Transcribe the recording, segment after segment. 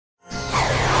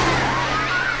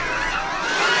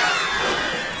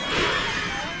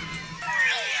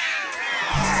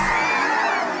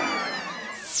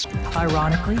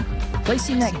Ironically,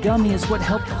 placing that gummy is what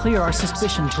helped clear our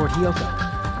suspicion toward Hiyoko.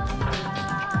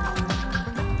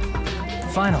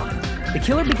 Finally, the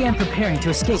killer began preparing to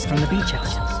escape from the beach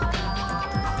house.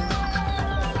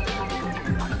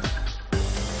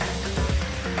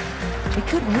 They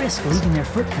couldn't risk leaving their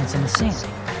footprints in the sand,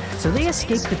 so they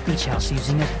escaped the beach house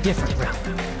using a different route.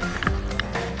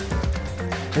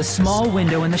 The small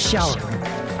window in the shower room.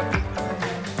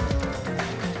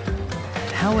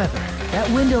 However, that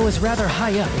window is rather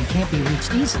high up and can't be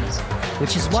reached easily,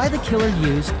 which is why the killer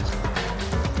used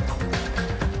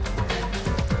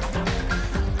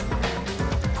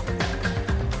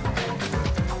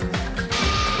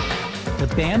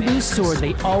the bamboo sword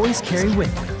they always carry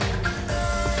with them.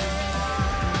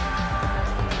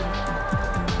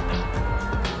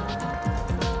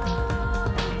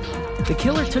 The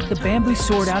killer took the bamboo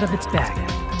sword out of its bag,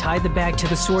 tied the bag to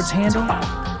the sword's handle,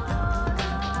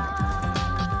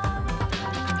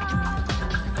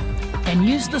 and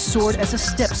used the sword as a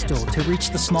step stool to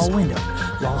reach the small window,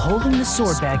 while holding the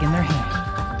sword bag in their hand.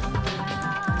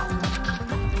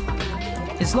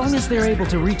 As long as they're able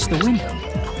to reach the window,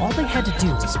 all they had to do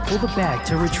was pull the bag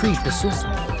to retrieve the sword.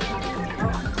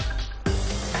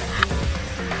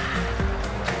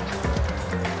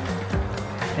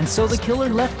 And so the killer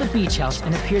left the beach house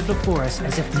and appeared before us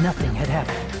as if nothing had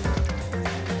happened.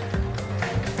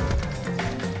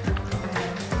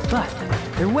 But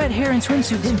their wet hair and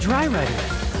swimsuit didn't dry right away.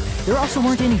 There also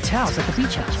weren't any towels at the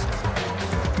beach house.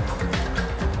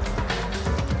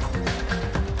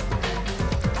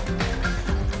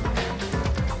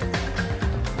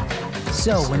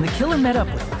 So when the killer met up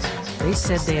with us, they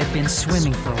said they had been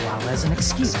swimming for a while as an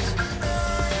excuse.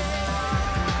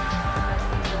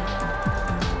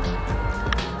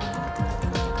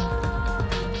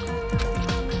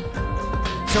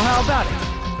 So how about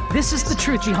it? This is the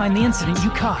truth behind the incident you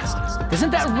caused.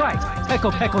 Isn't that right,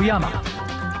 Peko Pekoyama?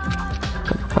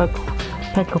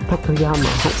 Peko Pekoyama.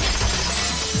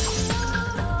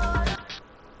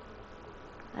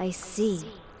 I see.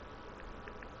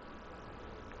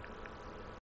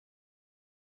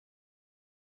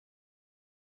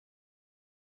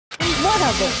 What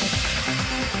of it?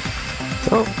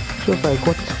 Oh, she was like,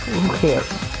 what? Who cares?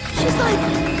 She's like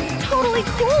totally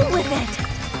cool with it.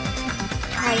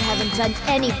 I haven't done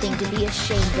anything to be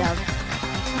ashamed of.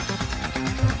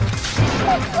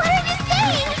 What are you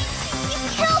saying? You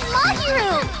killed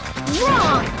Mahiru!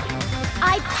 Wrong!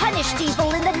 I punished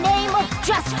evil in the name of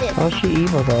justice. How's she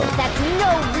evil though? That's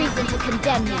no reason to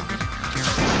condemn me.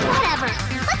 Whatever.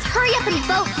 Let's hurry up and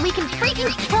vote so we can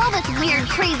freaking kill this weird,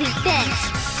 crazy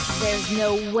bitch. There's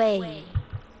no way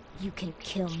you can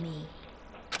kill me.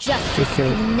 Justice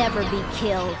can never be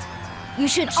killed. You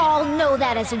should all know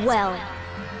that as well.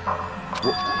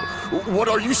 What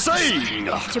are you saying?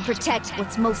 To protect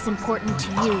what's most important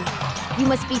to you, you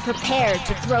must be prepared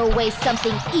to throw away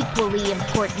something equally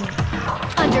important.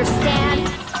 Understand?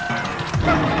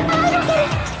 I don't get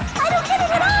it! I don't get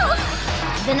it at all!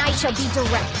 Then I shall be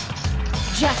direct.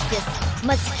 Justice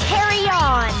must carry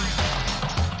on.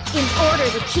 In order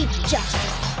to keep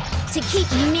justice, to keep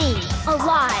me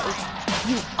alive,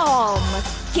 you all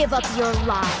must give up your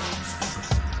lives.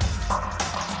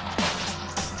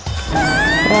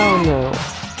 Oh no.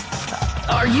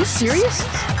 Are you serious?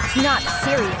 It's not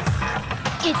serious.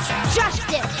 It's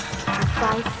justice! If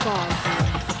I fall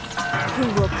here, who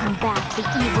will combat the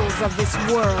evils of this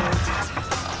world?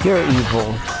 You're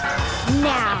evil.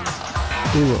 Now,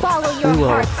 We will. follow your We will.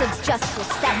 hearts of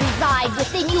justice that reside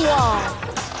within you all,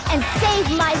 and save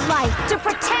my life to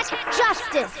protect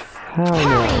justice! Hell no.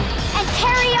 Hurry and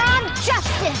carry on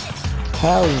justice!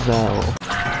 Hell no.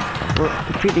 We're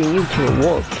defeating you to a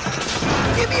wolf.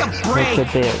 Give me a break!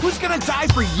 That's a bear. Who's gonna die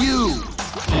for you?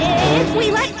 If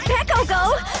we let Peko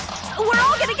go, we're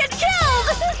all gonna get killed!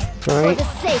 For Right? the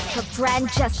sake of grand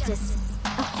justice,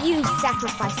 a few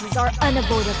sacrifices are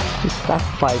unavoidable. You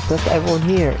sacrifice. That's everyone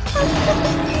here.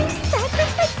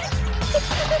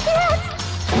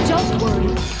 Don't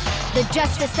worry. The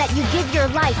justice that you give your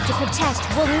life to protect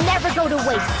will never go to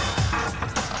waste.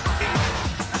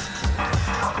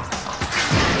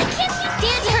 I can't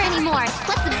stand her anymore!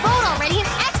 Let's vote already and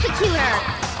execute her!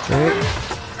 Right?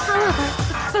 However,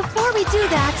 before we do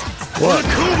that... What?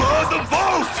 Akuma, the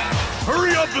vote!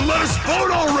 Hurry up and let us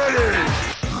vote already!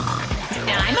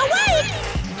 I'm awake!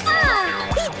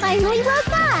 He finally woke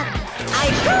up!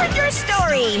 I heard your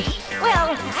story!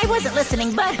 Well, I wasn't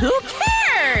listening, but who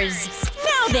cares?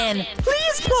 Now then,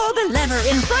 please pull the lever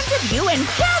in front of you and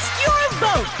cast your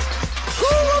vote!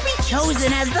 Who will be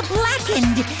chosen as the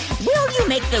blackened? Will you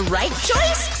make the right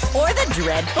choice or the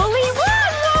dreadfully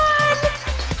wrong one?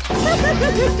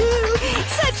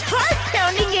 Such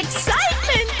heart-pounding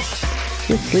excitement!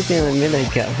 She was sleeping a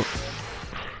minute ago.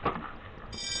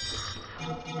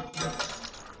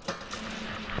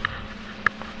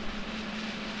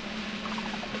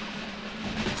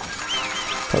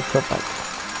 Let's go back.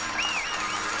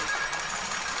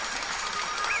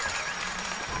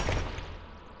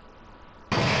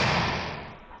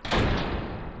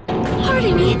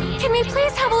 Pardon me, can we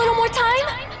please have a little more time?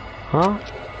 Huh?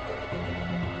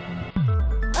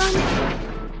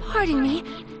 Pardon me.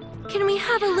 Can we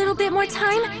have a little bit more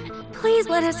time? Please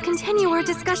let us continue our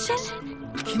discussion.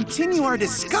 Continue our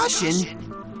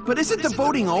discussion? But isn't the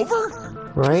voting over?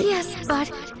 Right? Yes,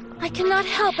 but I cannot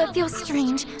help but feel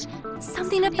strange.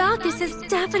 Something about this is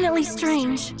definitely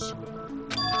strange.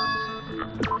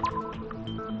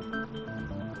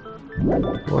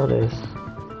 What is?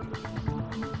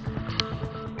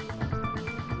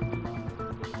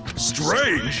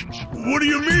 Strange? What do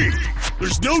you mean?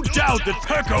 There's no doubt that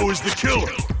Peko is the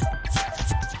killer.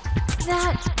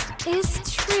 That is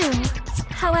true.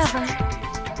 However,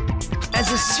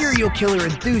 As a serial killer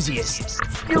enthusiast,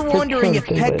 you're wondering if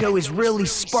Peko is really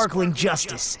sparkling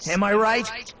justice, am I right?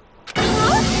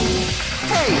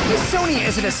 Hey, Miss Sonia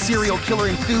isn't a serial killer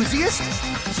enthusiast.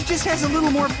 She just has a little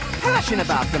more passion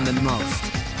about them than most.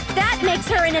 That makes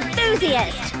her an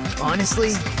enthusiast! Honestly,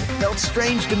 it felt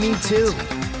strange to me too.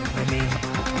 I mean,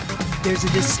 there's a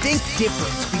distinct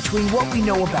difference between what we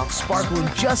know about sparkling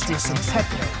justice and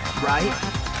Peko, right?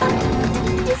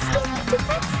 distinct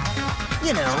difference?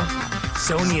 You know,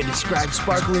 Sonia describes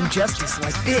sparkling justice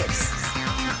like this.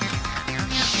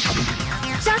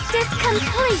 Justice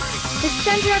complete! The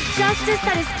center of justice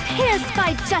that is pierced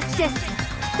by justice!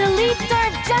 The lead star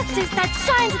of justice that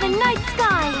shines in the night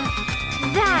sky!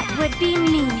 That would be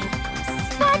me!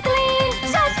 Sparkling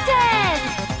justice!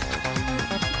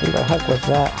 What the heck was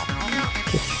that?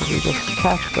 Just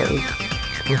catchphrase.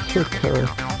 A serial killer.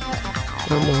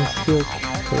 I'm a serial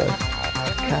killer.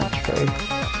 Catchphrase.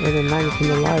 And a night in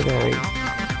the library.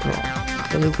 Yeah.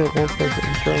 Let me get one person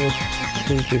in journalist.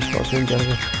 Please do sparkling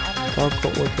justice. Dark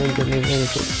court was going to be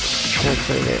limited.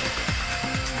 Translate it.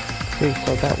 See,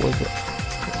 so that was it.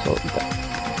 So that.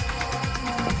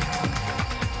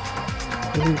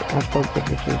 I thought that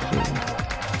was just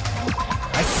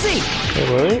I see! Hey,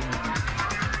 really?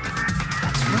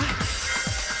 That's right.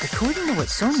 According to what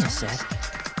Sonia said,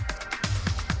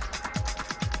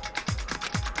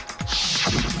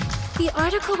 The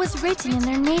article was written in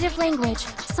their native language,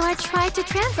 so I tried to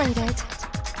translate it.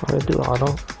 I do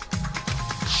auto.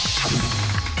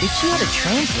 if she had a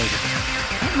translator,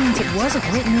 that means it wasn't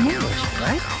written in English,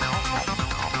 right?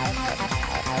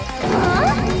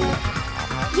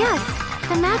 Yes,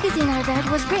 the magazine I read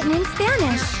was written in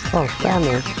Spanish. Oh,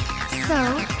 Spanish. So,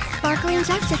 Sparkling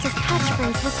Justice's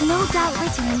catchphrase was no doubt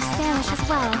written in Spanish as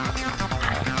well.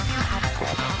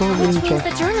 Which means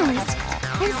the journalist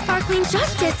and Sparkling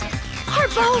Justice are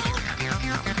both...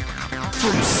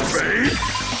 From Spain?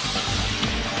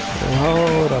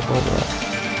 Hold up.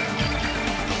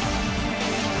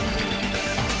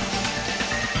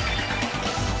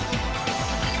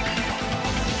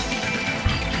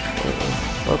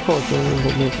 Of course, they will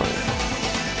be fine.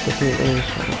 If you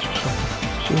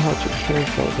she had to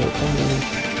translate it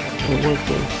and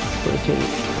working for it.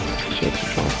 She had to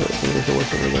translate it and it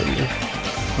wasn't related.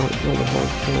 Never had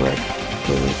correct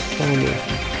for the Spanish.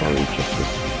 Probably just as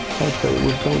typewriter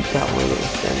was don't that way in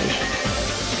Spanish.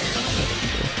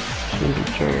 She was a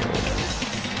journalist.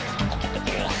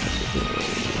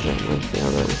 That was the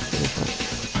other thing.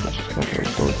 She just got her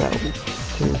goes out to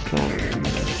the Spanish.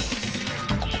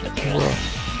 Well,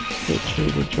 they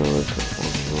treated journalists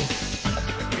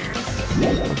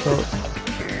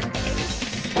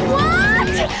What?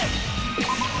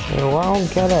 Well, I don't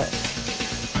get it.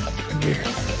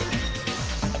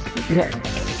 Yeah,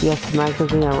 yes, the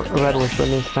magazine I read was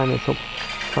written in Spanish, so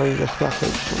probably just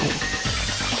reference.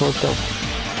 So the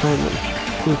Spanish,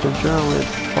 who's a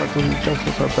journalist, Sparkling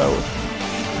Justice are both.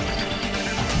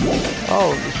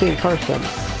 Oh, the same person.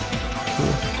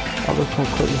 I was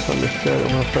completely misunderstood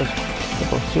when I first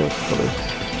about serial killers,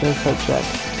 genocide,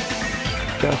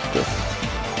 justice.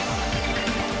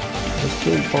 The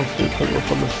same both people were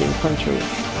from the same country.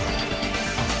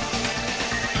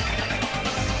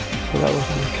 So that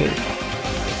wasn't the case.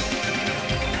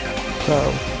 So,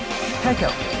 Peko,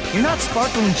 you're not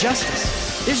sparkling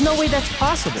justice. There's no way that's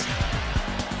possible.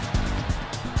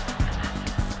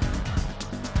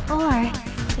 Or,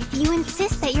 if you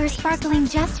insist that you're Sparkling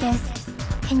Justice,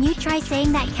 can you try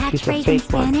saying that catchphrase in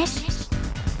Spanish?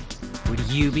 Would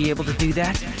you be able to do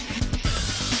that?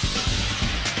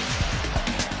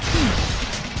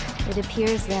 It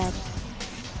appears that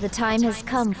The time has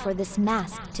come for this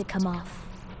mask to come off.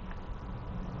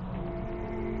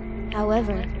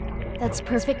 However, that's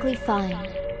perfectly fine.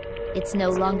 It's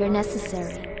no longer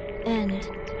necessary. And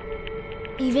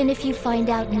even if you find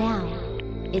out now,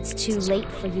 it's too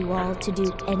late for you all to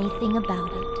do anything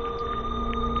about it.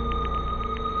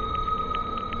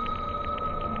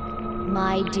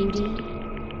 My duty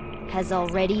has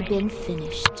already been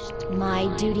finished. My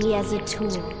duty as a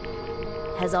tool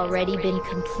has already been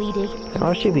completed.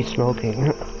 I should be smoking.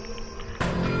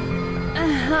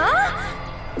 Uh-huh.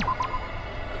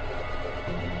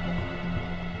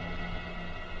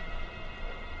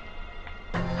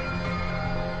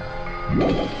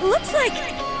 Looks like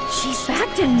she's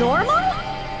back to normal?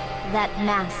 That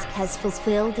mask has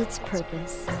fulfilled its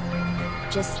purpose,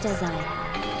 just as I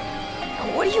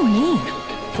have. What do you mean?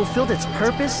 Fulfilled its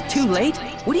purpose? Too late?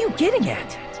 What are you getting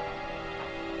at?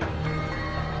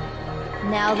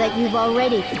 Now that you've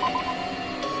already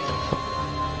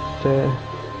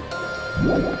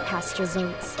cast your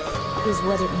votes, is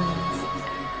what it means.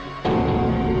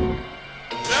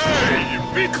 Hey,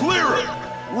 be clearer!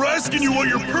 We're asking you what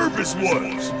your purpose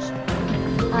was!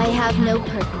 I have no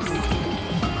purpose.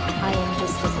 I am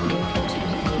just a mere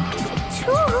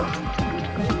tool.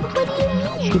 What do you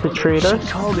mean? She betrayed us?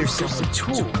 She called herself a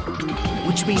tool,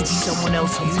 which means someone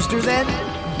else used her then?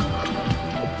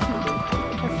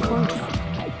 Of course.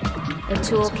 A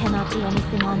tool cannot do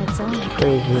anything on its own.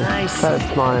 Crazy. Nice. That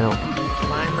smile.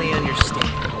 Finally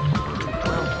understand.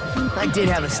 Well, I did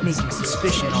have a sneaking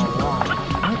suspicion all along.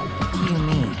 What do you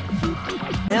mean?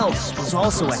 Else was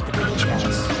also at the beach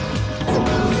house.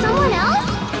 Someone else?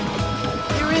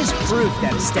 There is proof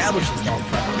that establishes that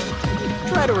fact.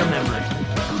 Try to remember it.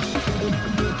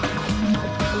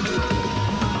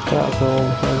 That's all.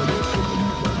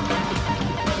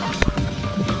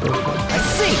 I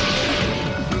see!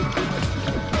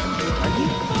 Are you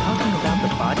talking about the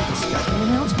body discovery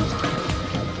announcement?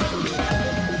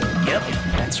 Yep,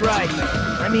 that's right.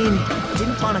 I mean,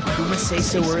 didn't Monokuma say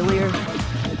so earlier?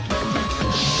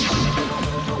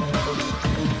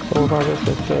 All of our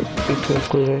research that we could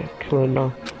include a killer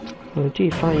no. Oh, gee,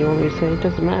 fine, you want me to say it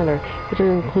doesn't matter. It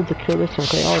doesn't include the killer, so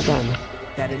okay, all done.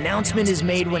 That announcement is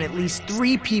made when at least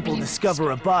 3 people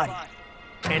discover a body.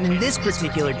 And in this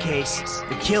particular case,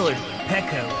 the killer,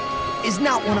 Peko, is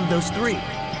not one of those 3.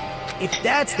 If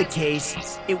that's the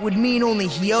case, it would mean only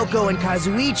Hyoko and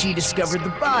Kazuichi discovered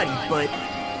the body, but...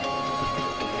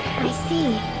 I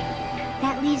see.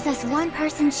 That leaves us one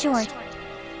person short.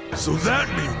 So that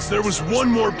means there was one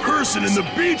more person in the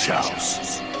beach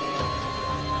house!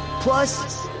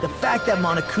 Plus, the fact that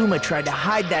Monokuma tried to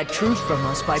hide that truth from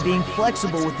us by being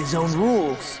flexible with his own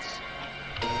rules.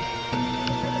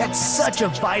 That's such a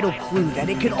vital clue that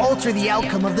it could alter the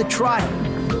outcome of the trial.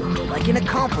 Like an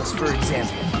accomplice, for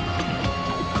example.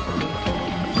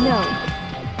 No,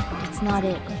 it's not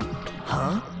it.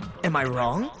 Huh? Am I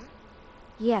wrong?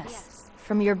 Yes,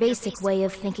 from your basic way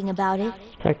of thinking about it,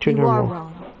 Back to you are normal.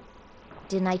 wrong.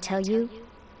 Didn't I tell you?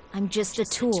 I'm just a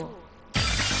tool.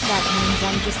 That means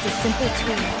I'm just a simple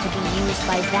tool to be used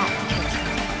by that person.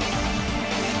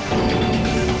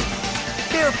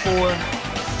 Therefore,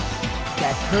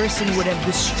 that person would have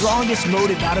the strongest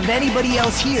motive out of anybody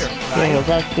else here, Yeah, right? I was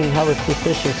asking how it's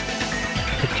suspicious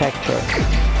to protect her.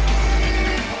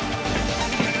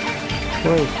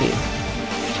 Where is he?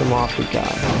 Some awful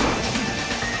guy.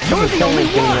 You're the only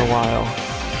In a one! while.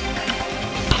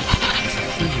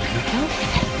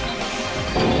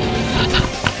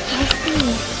 I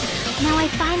see. Now I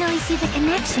finally see the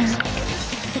connection.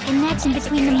 The connection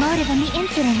between the motive and the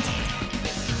incident.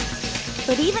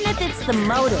 But even if it's the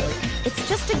motive, it's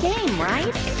just a game,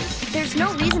 right? There's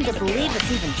no reason to believe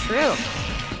it's even true.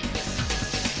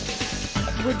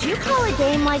 Would you call a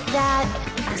game like that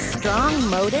a strong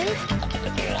motive?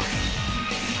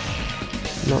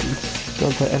 No,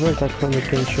 but ever that kind of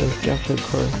game shows death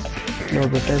occur. No,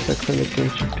 but there's that kind of game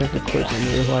shows death occurs in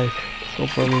real life. So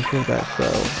far we think that so.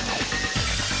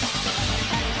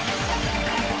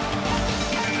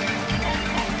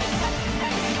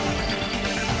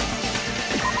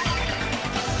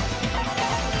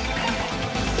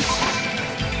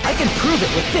 I can prove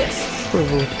it with this!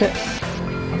 Prove with this.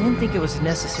 I didn't think it was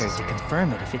necessary to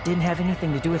confirm it if it didn't have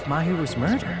anything to do with Mahiru's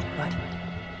murder, but...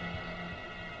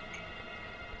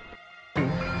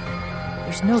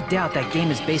 There's no doubt that game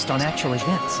is based on actual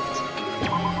events.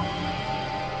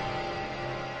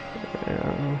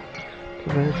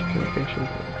 Investigation.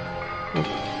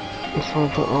 It's all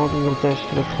about all the events to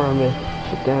confirm it.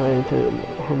 Sit down into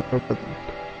her, but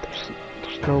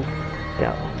there's no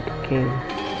doubt the game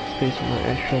is based on the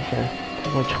actual event.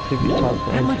 Much could be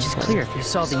taught. That much is clear if you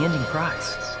saw the ending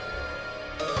prize.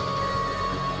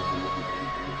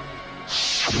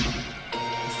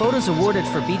 photos awarded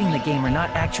for beating the game are not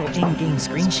actual in-game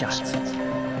screenshots.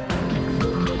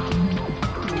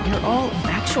 They're all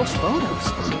actual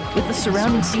photos, with the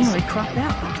surrounding scenery cropped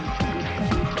out.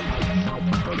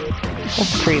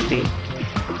 That's creepy.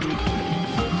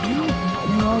 You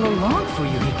knew all along for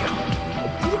Yuhiko,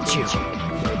 didn't you?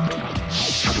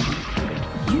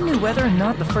 You knew whether or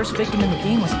not the first victim in the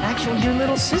game was actually your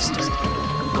little sister,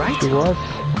 right? She was.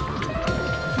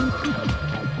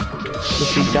 But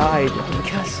she died.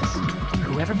 Because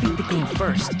whoever beat the game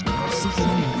first receives an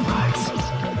ending prize.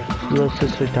 Little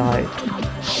sister died.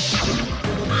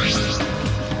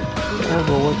 Oh,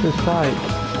 but what's inside?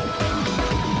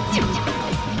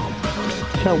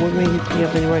 So, what made you think you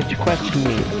have any right to question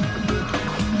me?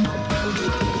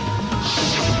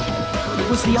 It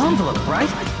was the envelope,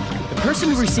 right? The person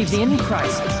who received the ending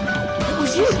prize. It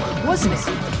was you, wasn't it?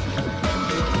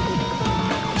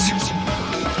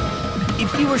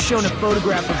 If you were shown a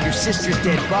photograph of your sister's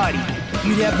dead body,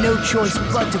 you'd have no choice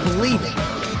but to believe it.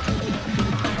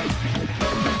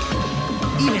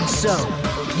 Even so,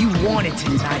 you wanted to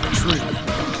deny the truth.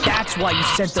 That's why you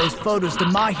sent those photos to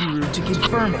Mahiru to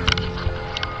confirm it.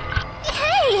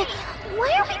 Hey!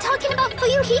 Why are we talking about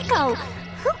Fuyuhiko?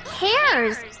 Who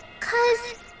cares?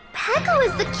 'Cause Peko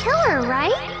is the killer,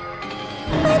 right?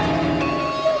 But we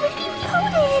already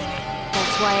voted!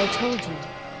 That's why I told you.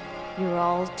 You're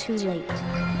all too late.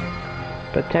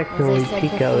 But technically,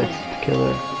 Pico is the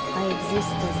killer. I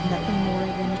exist as nothing more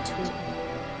than a tool.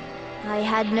 I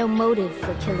had no motive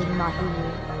for killing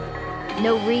Mahiru.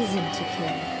 No reason to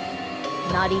kill.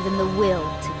 Not even the will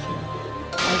to kill.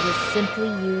 I was simply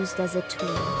used as a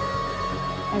tool.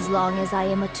 As long as I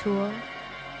am a tool,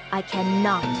 I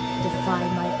cannot defy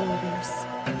my orders.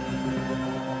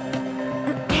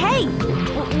 Hey!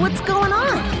 What's going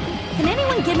on? Can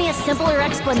anyone give me a simpler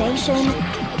explanation?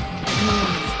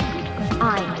 Means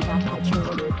I'm not the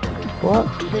killer. What?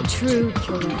 The true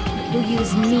killer, who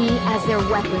used me as their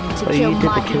weapon to But kill you did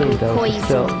the killing, Mahiru though,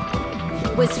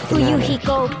 Koizumi, was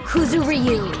Fuyuhiko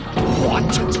Kuzuryu.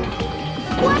 What?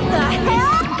 What the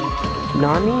hell?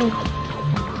 Nani?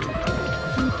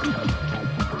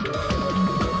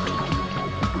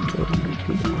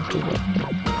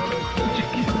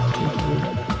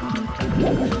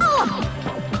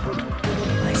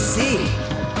 I see.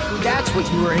 That's what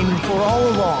you were aiming for all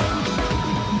along.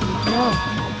 No,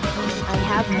 I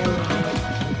have no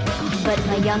one. But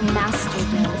my young master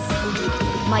does.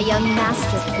 My young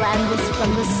master planned this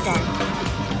from the start.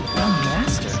 Young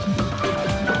master?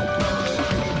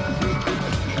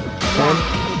 That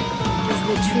is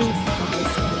the truth of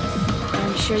this case.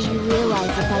 I'm sure you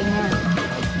realize it by now,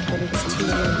 but it's too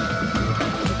late.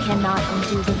 You cannot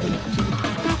undo the vote.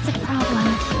 That's a problem.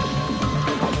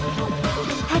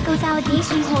 If Peko's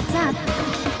allegation holds up,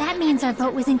 that means our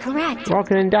vote was incorrect. We're all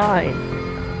gonna die.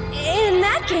 In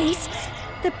that case,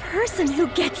 the person who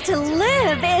gets to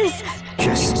live is...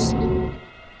 Just...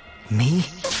 me?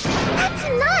 That's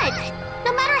nuts!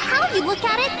 No matter how you look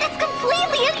at it, that's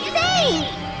completely insane!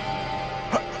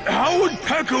 How would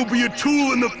Peko be a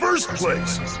tool in the first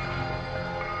place?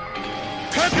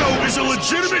 Peko is a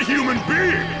legitimate human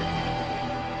being!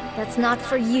 That's not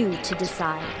for you to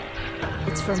decide.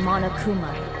 It's for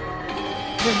Monokuma.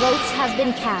 The votes have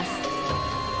been cast.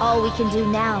 All we can do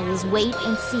now is wait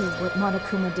and see what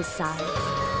Monokuma decides.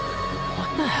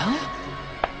 What the hell?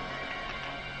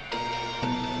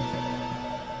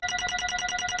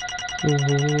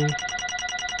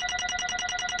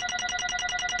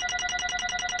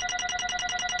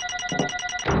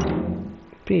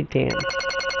 Be damned.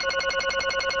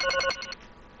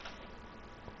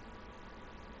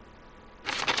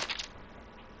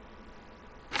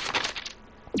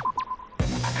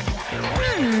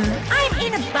 I'm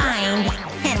in a bind.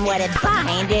 And what a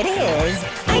bind it is.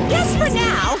 I guess for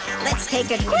now, let's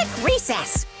take a quick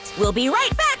recess. We'll be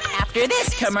right back after this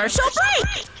commercial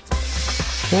break.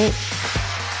 What?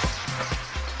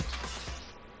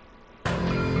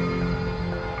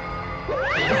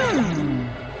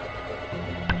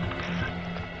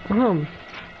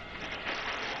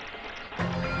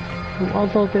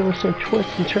 Although there were some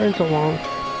twists and turns along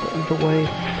the way,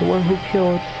 the one who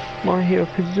killed Mahiru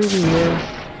Koizumi is...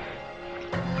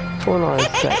 Hold on a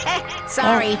sec.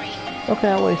 Sorry. Oh,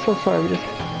 okay, wait, so sorry, I'm just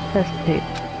hesitate.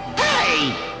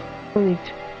 Hey!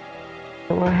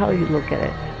 No matter how you look at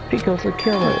it, Pico's a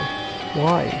killer.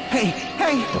 Why? Hey!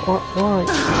 Why? Well,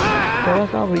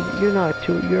 that's obvious. You're not a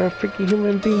tool. You're a freaking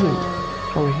human being.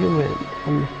 I'm a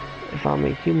human. If I'm a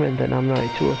human, then I'm not a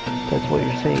tool. That's what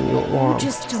you're saying. You're wrong. You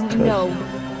just don't know.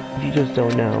 You just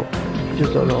don't know. You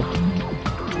just don't know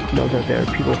that there are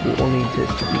people who only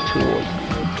exist to be tools.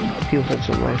 People such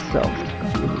as myself.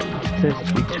 says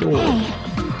to be tools.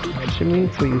 What you mean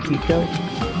for you, Hiko?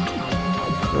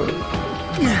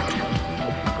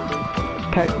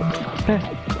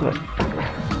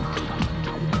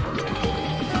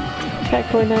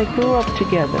 Peko and I grew up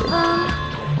together.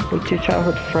 With your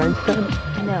childhood friends then?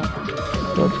 No.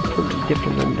 No, it's completely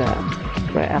different than that.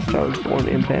 Right after I was born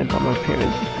in bed by my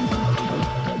parents,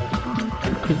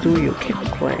 Kazuya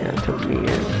clan took me in.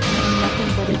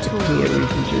 Nothing but a tool. Me and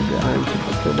reason that I'm to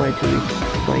fulfill my duty as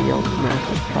my young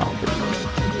master's property.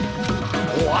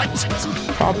 What?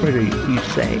 Property, you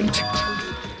say?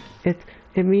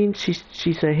 It means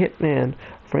she's a hitman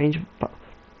arranged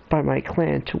by my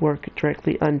clan to work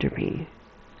directly under me.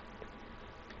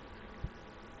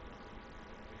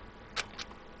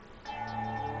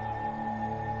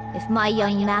 If my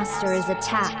young master is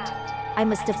attacked, I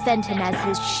must defend him as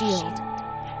his shield.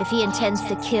 If he intends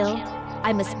to kill,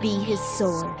 I must be his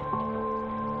sword.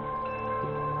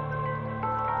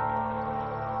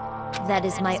 That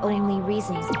is my only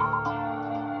reason.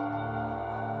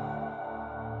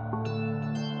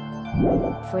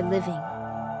 For living.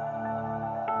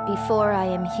 Before I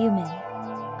am human,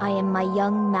 I am my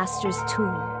young master's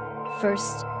tool,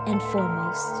 first and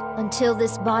foremost. Until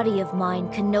this body of mine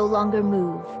can no longer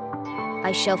move,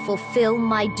 I shall fulfill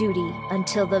my duty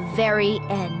until the very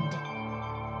end.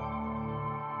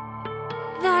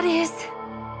 That is...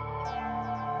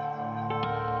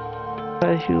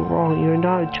 That is you wrong, you're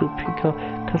not a tool, Pika,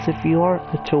 because if you are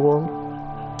a tool,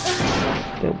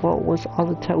 then what was all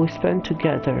the time we spent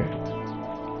together?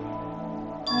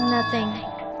 Nothing.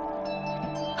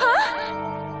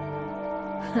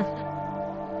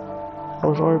 I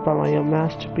was ordered by my young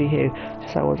master to behave, just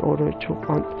as I was ordered to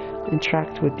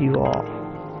interact with you all.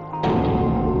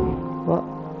 What?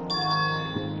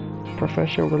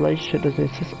 Professional relationship doesn't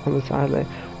exist on this island,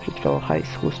 which is fellow high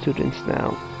school students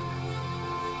now.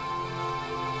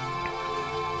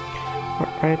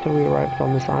 Right after we arrived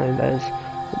on this island, that is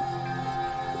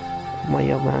my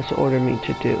young master ordered me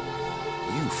to do.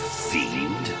 You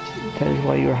fiend! That is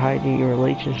why you're hiding your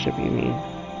relationship, you mean?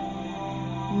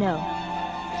 No.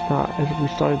 It's not, as we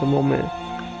started the moment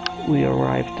we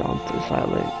arrived on this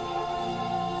island.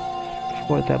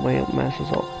 Before that, my young master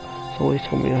always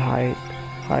told me to hide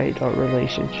our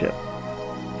relationship.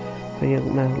 My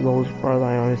young man always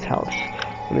rely on his house,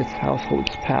 when his house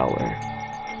holds power.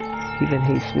 Even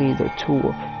hates me, the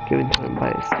tool given to him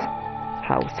by his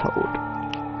household.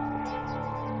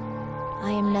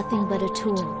 I am nothing but a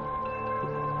tool.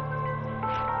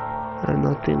 I'm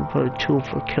nothing but a tool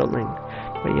for killing.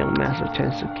 My young master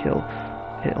tends to kill,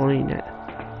 and only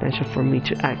natural for me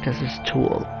to act as his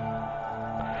tool.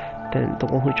 Then the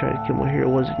one who tried to kill my hero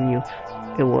wasn't you,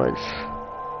 it was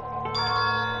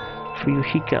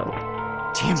Fuyuhiko.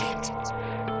 Damn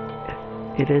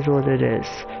it. It is what it is.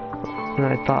 When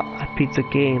I thought I beat the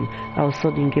game, I was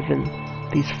suddenly given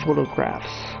these photographs.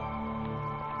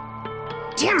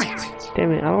 Damn it!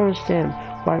 Damn it, I don't understand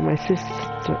why my sister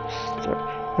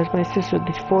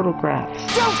these photographs.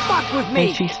 Don't fuck with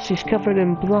me! And she's covered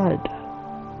in blood.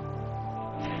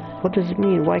 What does it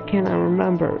mean? Why can't I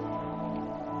remember?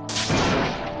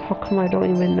 How come I don't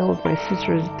even know if my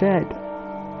sister is dead?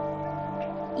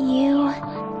 You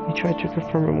tried to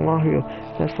confirm in Wahoo,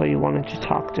 that's why you wanted to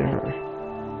talk to her.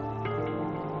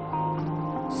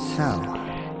 So?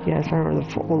 Yes, I remember the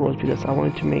photos because I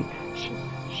wanted to make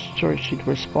sure she'd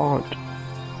respond.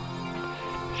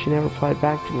 She never replied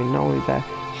back to me, not only that,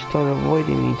 she started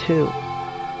avoiding me too.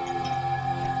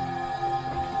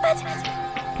 But...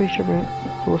 Pretty sure I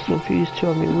was confused too,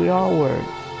 I mean we all were.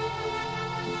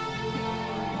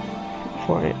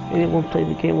 Before anyone played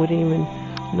the game, we didn't even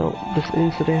know this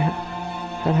incident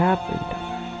had happened.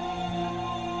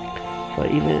 So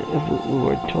even if we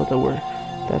were told that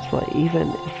that's why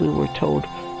even if we were told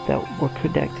that we're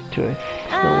connected to it,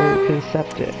 no way we can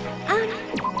accept it.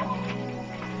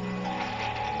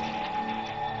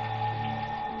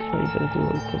 So even if we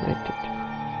were connected,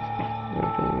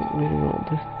 we don't know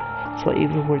this. So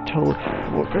even if we're told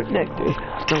we're connected,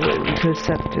 no way we can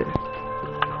accept it.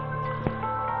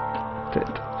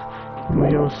 My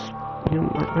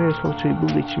hero spoke to Ibu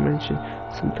that you mentioned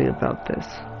something about this.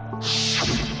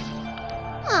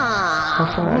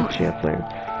 Also, actually, I planned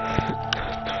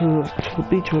to the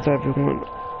beach with everyone.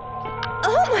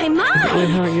 Oh my my! Wait,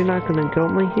 huh? You're not gonna go,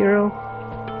 my hero?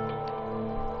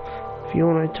 If you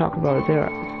want to talk about it there,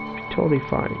 I'd be totally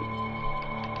fine.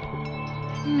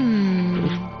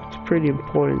 It's pretty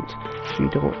important, so you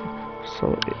don't. So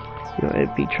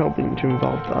it'd be troubling to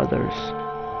involve the others.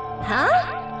 Huh?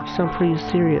 You sound pretty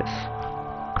serious.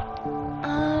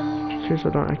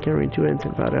 Seriously, I can't really do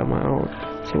anything about it on my own.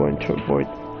 So I want to avoid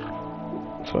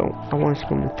So I want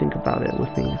someone to think about it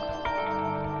with me.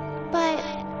 But...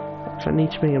 If I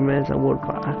need to make amends, I would,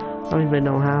 but I don't even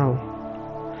know how.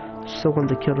 Still want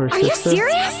to kill her sister. Are you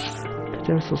serious?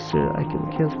 They're so serious. I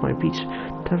can cancel my beach. I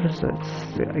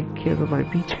can cancel my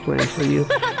beach plans for you.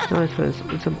 No, it's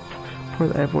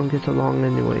important that everyone gets along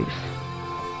anyways.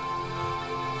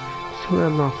 So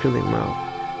I'm not feeling well.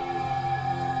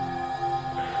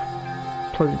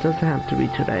 Plus, it doesn't have to be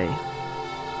today.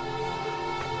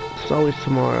 It's always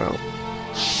tomorrow.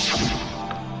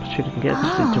 She didn't get to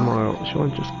see tomorrow. She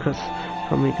wants just cuss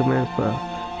her make amends, but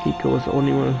Hiko was the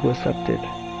only one who accepted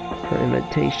her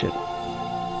invitation.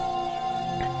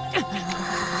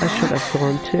 I should have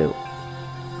gone too.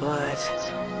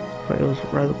 But it was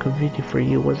rather convenient for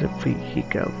you, wasn't it, for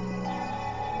Hiko?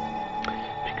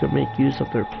 If you could make use of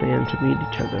their plan to meet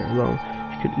each other alone,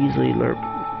 you could easily lure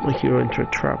my hero into a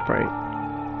trap, right?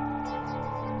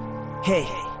 Hey.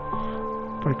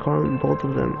 By calling both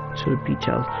of them to the beach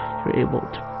house, you're able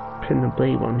to pin the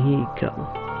blame on Hiko.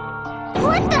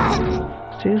 What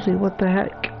the? Seriously, what the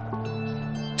heck?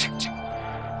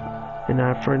 An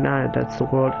eye for an eye, that's the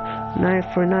world. An eye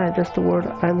for an eye, that's the world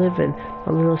I live in.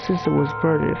 My little sister was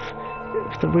murdered.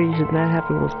 If the reason that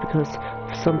happened was because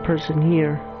of some person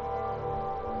here.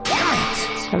 Damn it!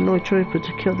 I have no choice but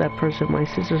to kill that person on my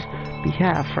sister's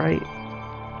behalf, right?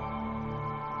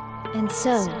 And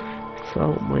so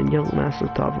my young master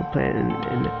thought of a plan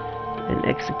and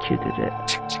executed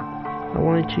it. I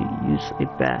wanted to use a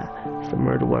bat as a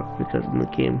murder weapon because in the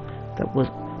game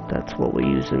that's what we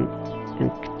use in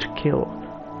to kill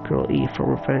Girl E for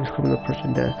revenge claiming the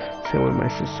person dead, same way my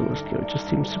sister was killed. It just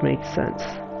seems to make sense.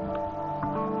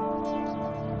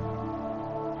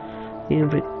 Even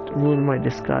if it ruined my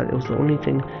disguise, it was the only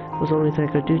thing I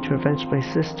could do to avenge my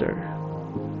sister.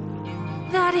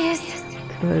 That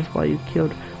is why you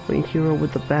killed my hero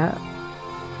with the bat?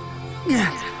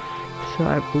 So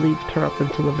I believed her up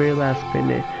until the very last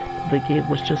minute. The game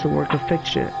was just a work of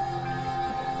fiction.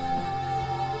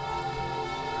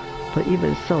 But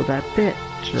even so, that bitch.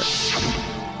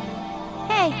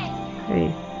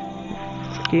 Hey,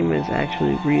 this game is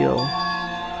actually real.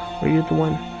 Are you the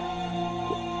one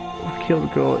who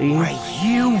killed Girl E? Why,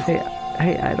 you?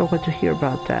 Hey, I don't want to hear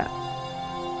about that.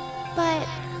 but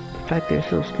The fact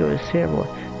that you're so skilled is terrible.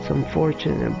 It's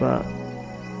unfortunate, but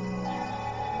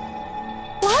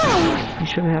why? you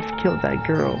shouldn't have killed that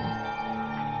girl.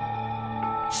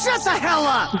 Shut the hell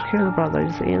up! Who cares about that?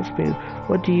 Just answer me.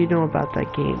 What do you know about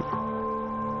that game?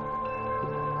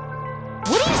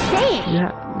 What are you saying? You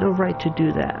have no right to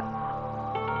do that.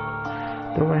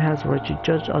 No one has the right to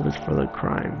judge others for their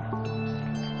crime.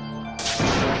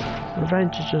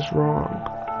 Revenge is just wrong.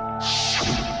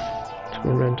 To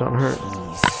revenge on her.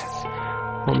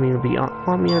 Want me to be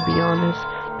honest?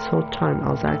 This whole time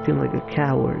I was acting like a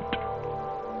coward.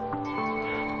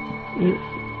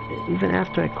 Even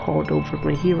after I called over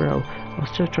my hero, I was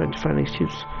still trying to find an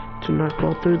excuse to not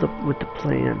go through with the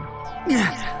plan.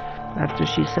 After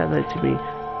she said that to me,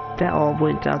 that all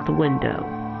went out the window.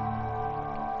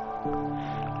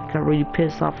 I got really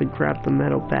pissed off and grabbed the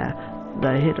metal bat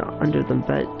that I hid under the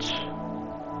bench.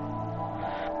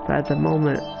 But at the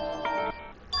moment,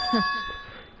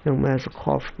 young master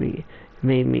called for me and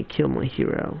made me kill my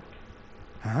hero.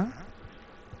 Huh?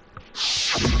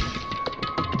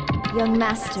 Young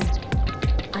master,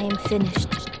 I am finished.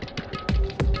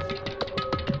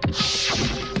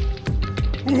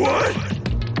 What?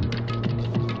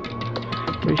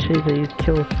 You say that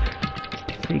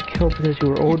you kill because you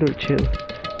were ordered to.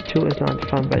 Two is not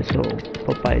defined by soul,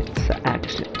 but by its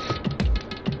actions.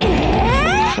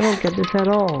 I don't get this at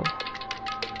all.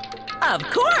 Of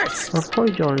course! Of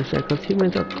course you understand, because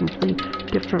humans are completely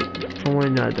different from one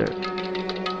another.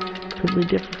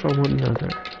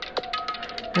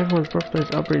 Everyone's birthplace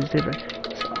upbringing is different.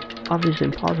 It's obviously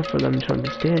impossible for them to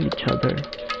understand each other.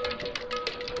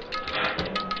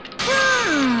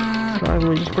 So I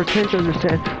will just pretend to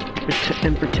understand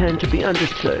and pretend to be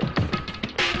understood.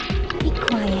 Be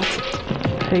quiet.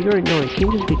 Hey, you're annoying.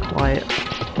 Can you just be quiet?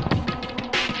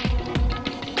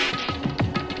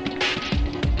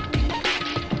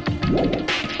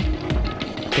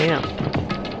 Damn.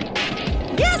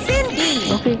 Yes,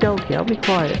 indeed! Okay, dokie, I'll be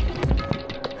quiet.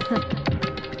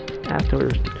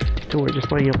 Afterwards,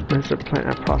 just letting up Mr. Plant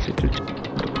a prostitute to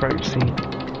the crime scene.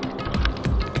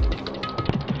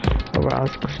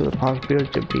 Aroused to the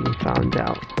possibility of being found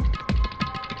out.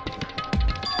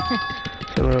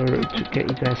 So in order to get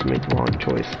you guys to make the wrong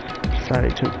choice, I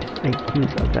decided to make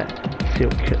use of that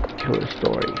serial killer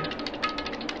story.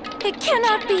 It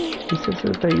cannot be. He says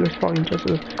that you're sparking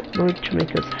justice in order to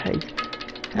make us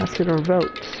acid our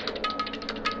votes.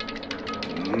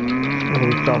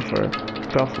 And we fell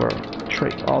for a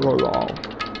trick all along.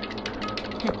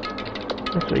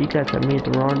 That's why you guys have made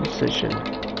the wrong decision.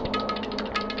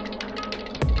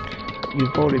 You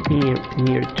voted me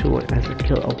near to it as a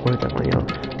killer. Of course, that my young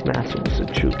master was a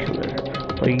true killer.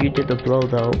 But you did the blow,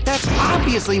 though. That's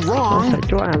obviously wrong!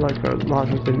 Don't act like our laws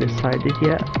have been decided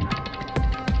yet.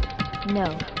 No.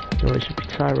 No, it should be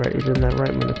decided, right? Isn't that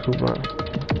right, Monokuma?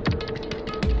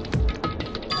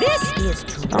 This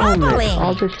is Oh man, troubling.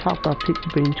 all this talk about people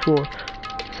being tool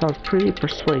sounds pretty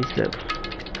persuasive.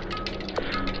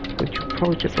 But you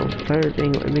approach it from a third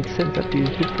angle, it makes sense that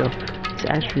Hiko is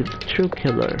actually the true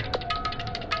killer.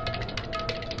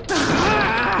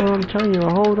 Well, I'm telling you,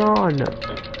 hold on.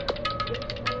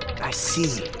 I see.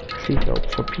 See, though,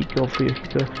 for Pico, for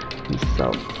Hiko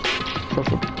himself. So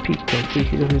for Pico, for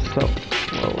Hiko himself.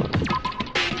 Well,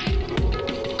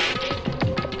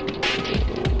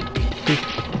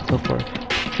 so for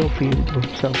Sophie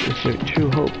himself is your true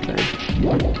hope then.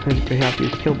 And perhaps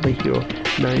he's killed by hero,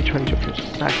 now you're trying to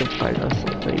sacrifice us so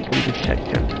that you can protect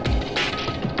him.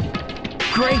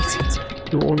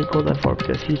 Great! You will only go that far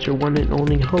because he's your one and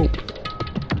only hope.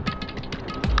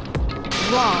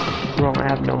 Wrong, I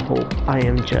have no hope. I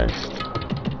am just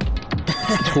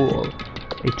a tool.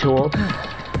 A tool?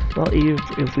 Well, even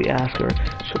if we ask her,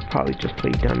 she'll probably just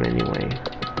play dumb anyway.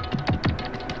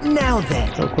 Now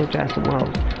then. So of course ask him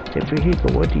else. Hey,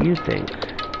 Hiko, what do you think?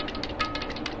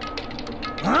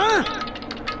 Huh?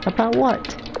 About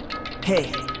what? Hey,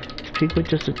 Is Pico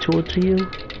just a tool to you?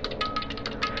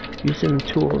 Using the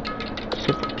tool,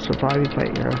 surviving by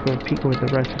interacting with Pico with the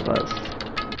rest of us.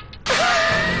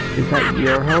 Is that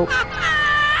your hope?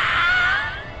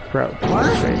 Bro, this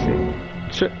is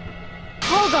crazy.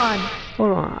 Hold on.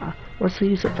 Hold on. What's the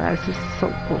use of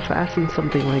fasting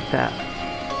something like that?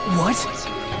 what?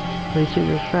 When you see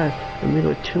your friend, and we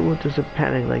go tool doesn't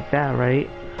panic like that, right?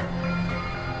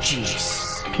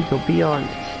 Jeez. Pico, be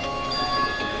honest.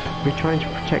 You're trying to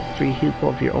protect free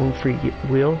Hiko of your own free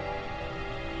will?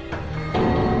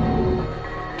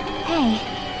 Hey,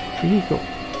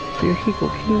 Hiko,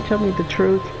 can you tell me the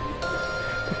truth?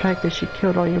 The fact that she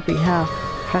killed on your behalf,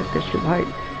 the fact that she lied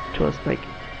to us like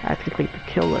acting like the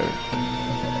killer.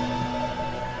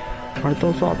 Are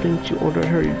those all things you ordered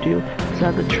her to do? Is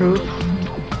that the truth?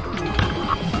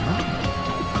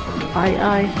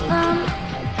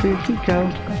 Free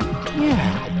Hiko.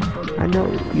 Yeah. I know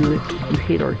you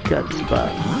hate our guts,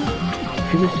 but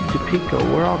if you listen to Pico,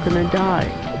 we're all gonna die.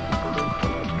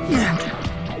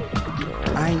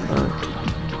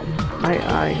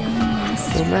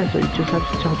 Well, Master, you just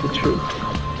have to tell the truth.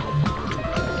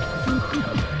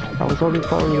 I was only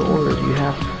following your orders.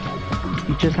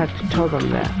 You just have to tell them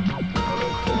that.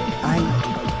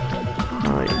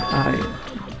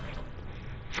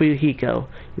 For you, Hiko,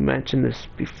 you mentioned this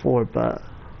before, but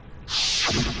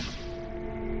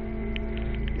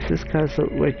this kind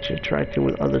of which interacting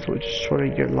with others will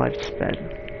destroy your lifespan.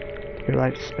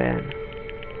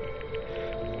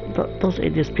 Those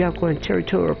idiots be out going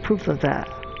territory are proof of that.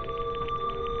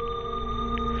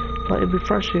 But it'd be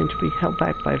frustrating to be held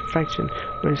back by affection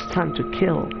when it's time to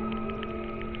kill.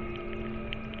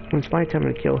 When it's my time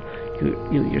to kill,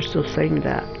 you're still saying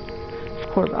that. Of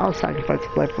course, I'll sacrifice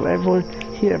the life of everyone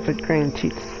here if it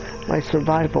guarantees my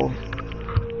survival.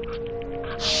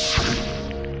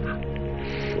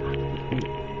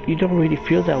 You don't really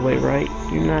feel that way, right?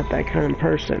 You're not that kind of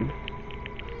person.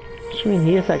 What do you mean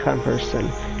he is that kind of person?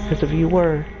 Because if you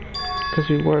were,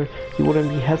 you wouldn't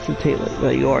be hesitant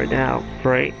like you are now,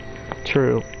 right?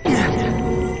 True. Young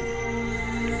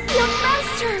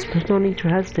Master! There's no need to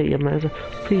hesitate, Young Master.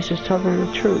 Please just tell them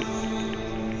the truth.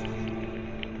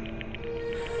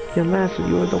 Young Master,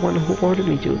 you are the one who ordered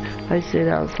me to. I say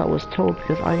that as I was told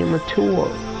because I am a tool.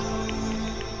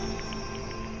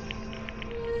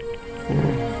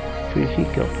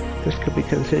 Hiko, this could be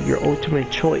considered your ultimate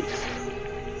choice.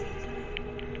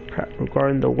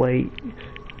 Regarding the way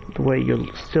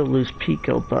you'll still lose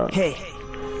Pico, but Hey.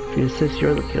 if you insist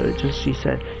you're the killer, just she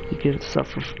said, you can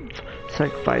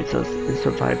sacrifice us and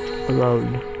survive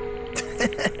alone.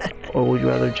 Or would you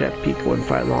rather jet Pico and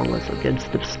fight along us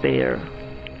against despair?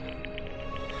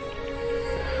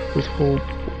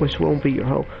 Which won't be your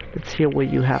hope. Let's hear what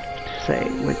you have to say.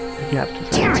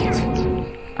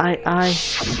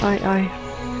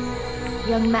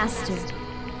 Young Master,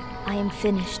 I am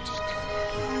finished.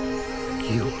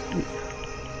 You...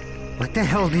 What the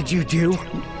hell did you do?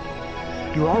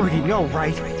 You already know,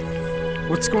 right?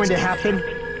 What's going to happen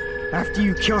after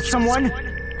you kill someone?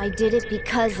 I did it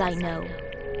because I know.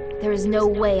 There is no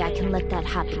way I can let that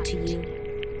happen to you.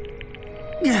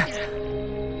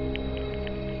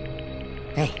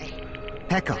 Hey,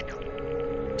 Peko.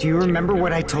 Do you remember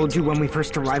what I told you when we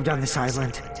first arrived on this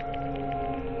island?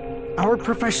 Our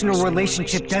professional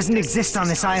relationship doesn't exist on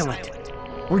this island.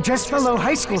 We're just fellow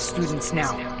high school students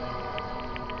now.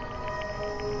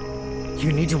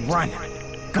 You need to run.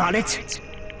 Got it?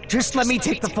 Just let me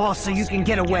take the fall so you can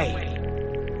get away.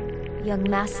 Young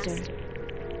master,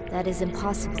 that is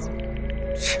impossible.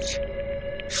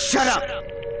 Shut up!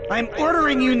 I'm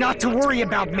ordering you not to worry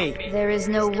about me! There is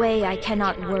no way I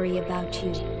cannot worry about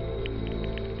you.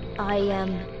 I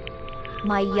am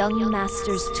my young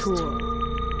master's tool.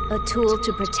 A tool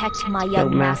to protect my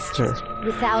young master.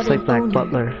 Without It's like an Black owner,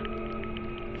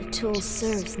 Butler. the tool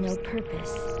serves no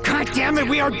purpose. God damn it,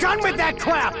 we are done with that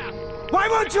crap! Why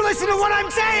won't you listen to what I'm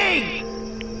saying?!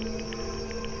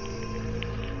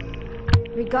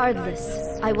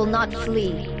 Regardless, I will not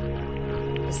flee.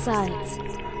 Besides,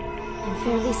 I'm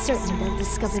fairly certain they'll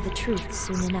discover the truth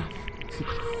soon enough.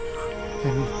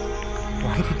 Then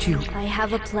why did you... I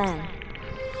have a plan.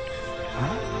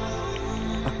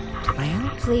 Huh? A plan?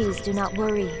 Please do not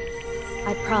worry.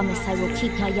 I promise I will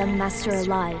keep my young master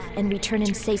alive and return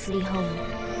him safely home.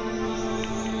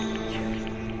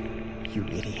 You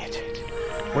idiot.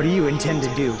 What do you intend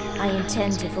to do? I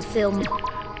intend to fulfill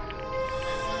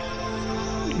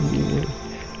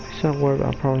So don't worry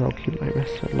about probably I'll keep my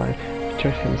rest of life.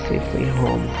 Return him safely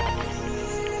home.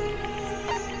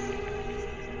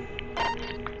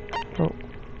 Oh.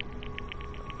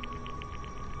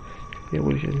 Yeah,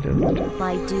 we should do it.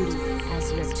 my duty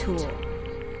as your tool.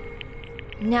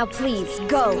 Now please,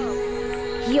 go!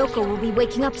 Hiyoko will be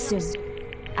waking up soon.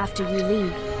 After you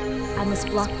leave, I must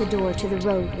block the door to the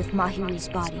road with Mahiru's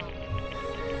body.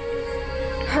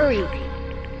 Hurry!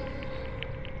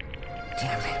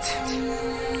 Damn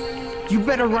it. You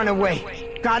better run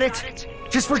away. Got it?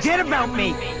 Just forget about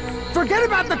me! Forget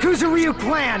about the Kuzuryu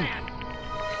clan!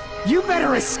 You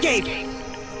better escape!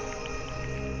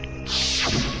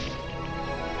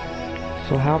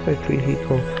 So how about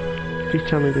Hiko? Please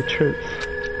tell me the truth.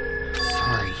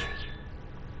 Sorry.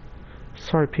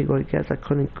 Sorry, Pico, I guess I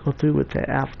couldn't go through with it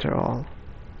after all.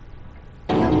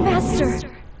 Young master!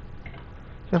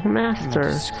 Young master!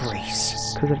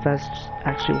 Disgrace. Because if that's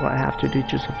actually what I have to do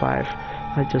to survive,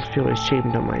 I just feel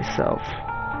ashamed of myself.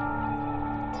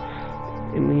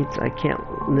 It means I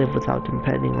can't live without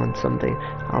depending on something.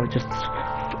 I just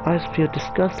feel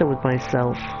disgusted with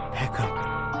myself. Echo.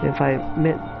 If I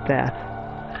admit that,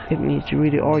 it means you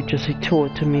really are just a tool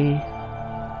to me.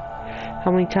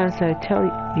 How many times did I tell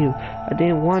you I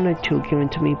didn't want a tool given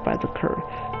to me by the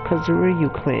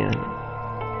Kuzuryu clan?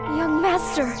 Young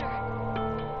master!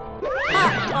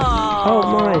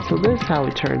 Oh my, so this is how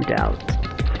it turned out.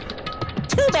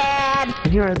 Too bad.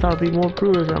 And here I thought it'd be more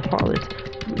brutal and heartless.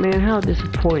 Man, how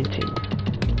disappointing.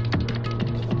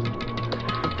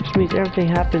 Which means everything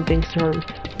happened thanks to her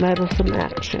meddlesome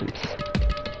actions.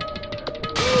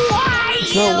 Why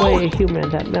There's no way a human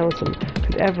that meddlesome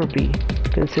could ever be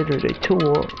considered a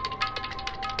tool.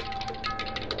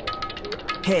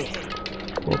 Hey,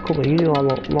 Well, come on, you knew all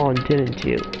along, didn't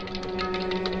you?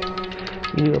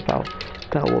 You knew about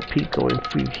what Pico and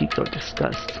Hiko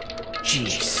discussed.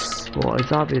 jeez. Well,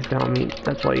 it's obvious now, I mean,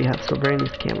 that's why you have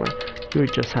Sabrina's camera. You were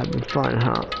just having fun,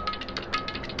 huh?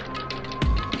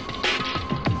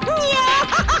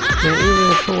 Now,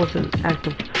 even if it was an act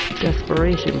of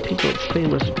desperation, Pico's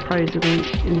claim was surprisingly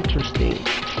interesting.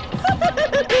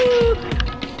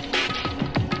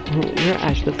 You're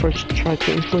actually the first to try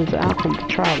to influence the outcome of the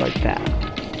trial like that.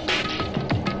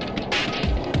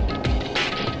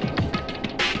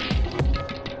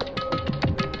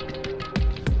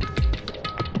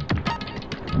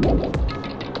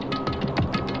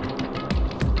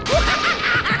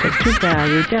 But too bad,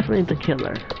 you're definitely the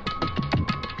killer.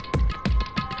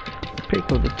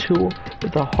 Pico, the tool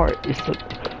with the heart is the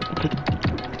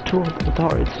tool with the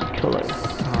heart is the killer.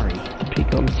 Sorry.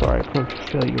 Pico, I'm sorry I couldn't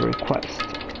fulfill your request.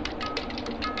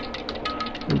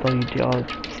 And though you did all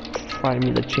provide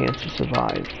me the chance to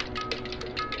survive.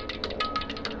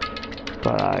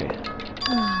 But I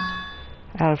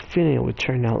had a feeling it would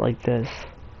turn out like this.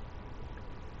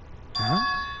 Huh?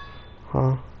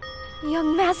 Huh?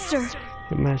 Young master!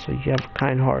 Your master, you have a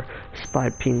kind heart,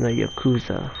 despite being the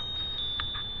Yakuza.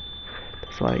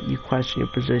 That's why you question your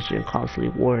position and constantly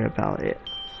worry about it.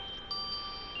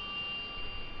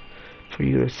 For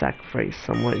you to sacrifice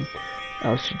someone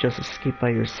else to just escape by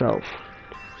yourself.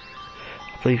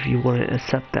 I believe you wouldn't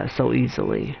accept that so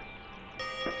easily.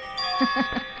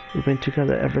 We've been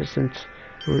together ever since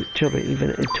we were children,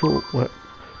 even a tool would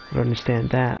understand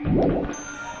that.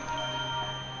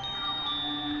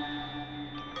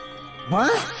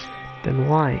 What? Then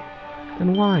why?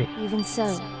 Then why? Even so,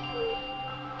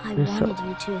 I Yes, sir. wanted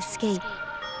you to escape.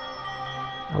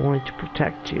 I wanted to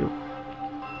protect you.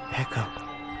 Echo.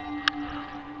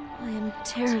 I am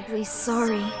terribly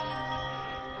sorry.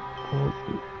 I will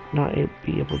not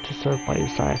be able to serve by your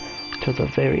side till the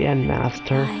very end,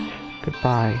 Master.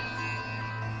 Goodbye.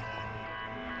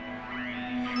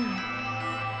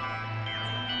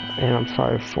 And I'm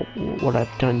sorry for what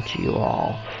I've done to you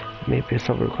all. Maybe it's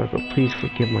over quick, but please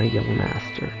forgive my young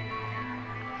master.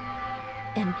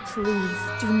 And please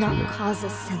do not cause a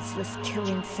senseless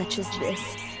killing such as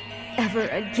this ever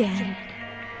again.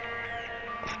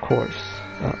 Of course.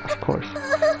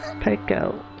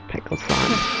 Peko-san.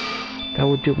 That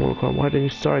would do more harm. Why didn't you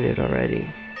start it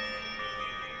already?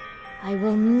 I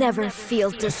will never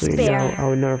feel despair. No, I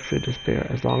will never feel despair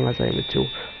as long as I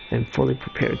am fully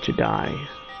prepared to die.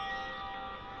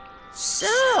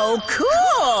 So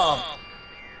cool!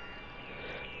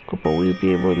 But will you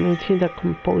be able to maintain that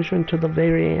composure until the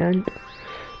very end?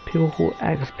 People who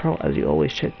act as proud as you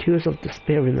always shed tears of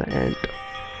despair in the end.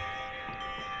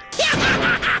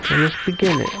 And let's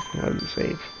begin it. I'm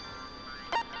safe.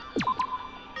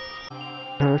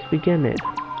 Now let's begin it.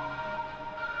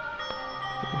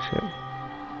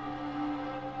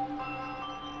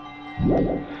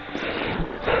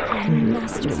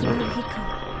 Master Furihiko.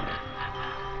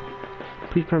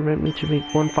 Please permit me to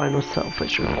make one final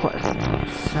selfish request.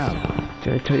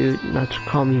 Did I tell you not to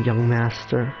call me young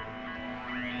master?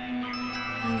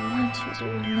 I want you to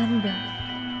remember.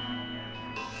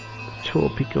 The tool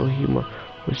Piko-hima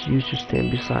was used to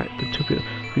stand beside. The tool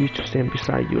who used to stand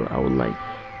beside you. I would like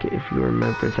it if you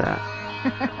remember that.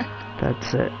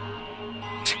 That's it.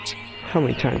 How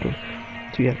many times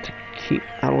do you have to keep?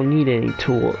 I don't need any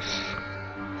tools.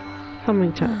 How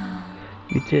many times?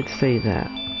 You did say that.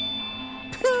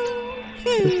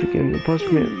 This beginning, the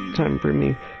postman time bring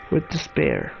me with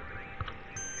despair.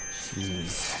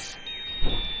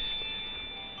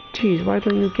 Jeez, why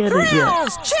don't you get it yet?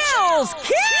 Chills!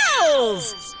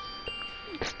 Kills!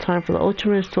 It's time for the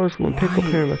ultimate source when Pickle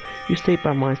Pyramid. You stay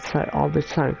by my side all the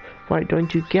time. Why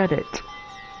don't you get it?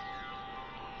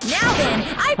 Now then,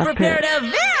 I prepared a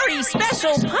very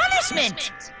special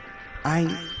punishment!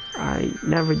 I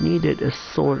never needed a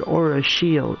sword or a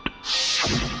shield.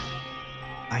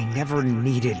 I never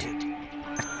needed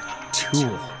a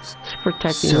tool. It's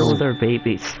protecting older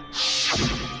babies.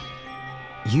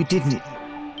 You didn't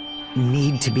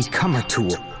need to become a tool.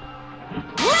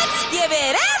 Let's give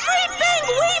it everything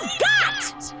we've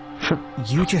got!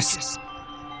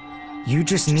 You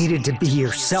just needed to be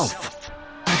yourself.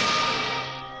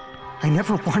 I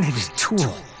never wanted a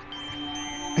tool.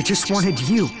 I just wanted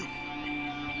you.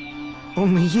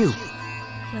 Only you.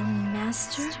 Young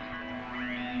master?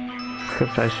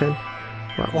 Confession?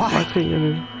 Why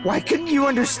couldn't you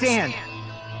understand?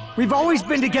 We've always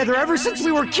been together ever since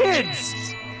we were kids!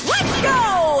 Let's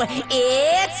go!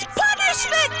 It's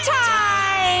punishment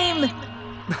time!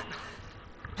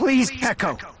 Please,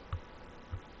 Peko.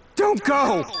 Don't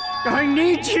go! I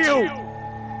need you!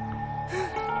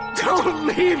 Don't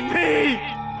leave me!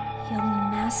 Young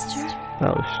master?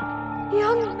 Oh,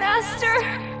 Young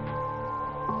master!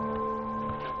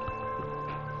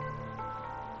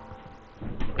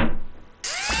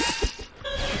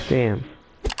 damn.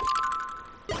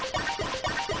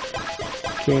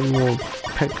 Game mode,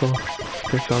 Peko.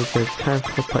 This all good. Time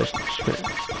for the punishment.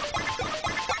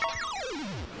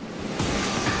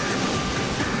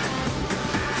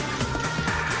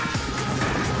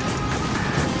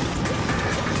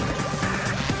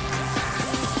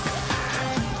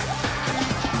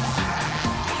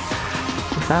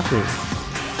 What's happening?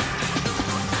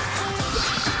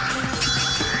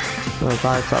 Oh,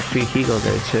 I saw Furihiko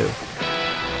there too.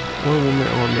 One woman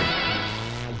armor.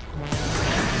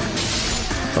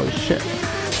 Oh shit.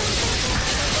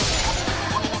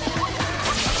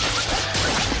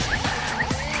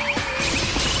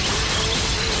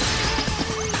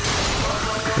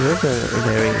 There's a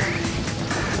very...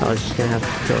 I was just gonna have to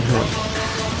kill him.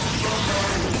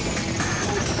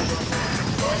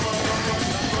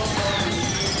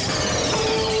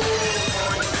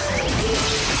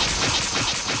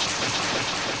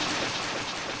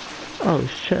 Oh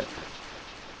shit.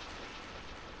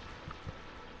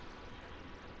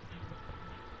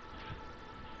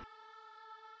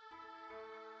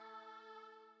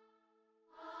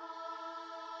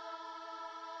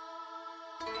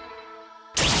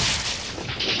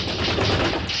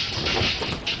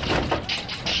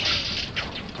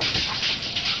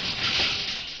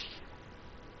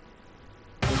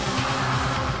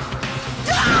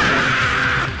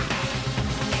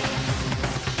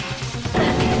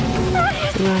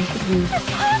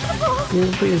 You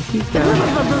put your feet down.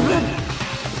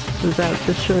 So that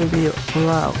this shouldn't be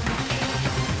allowed.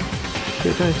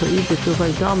 You guys are easy, feels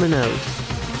like dominoes.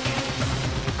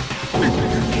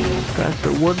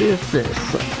 Faster, what is this?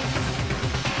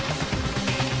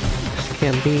 This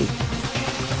can't be.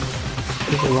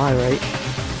 It's a lie, right?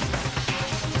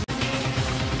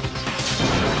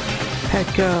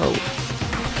 Pecco!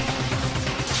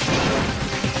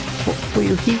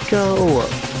 Fuyuhiko!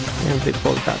 And they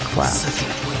both got clapped.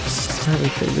 I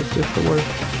would say it's just the word,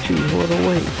 geez, what a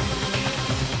waste.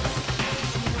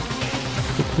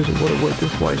 Including what a word,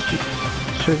 this why she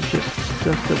should have just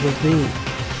discussed it with me.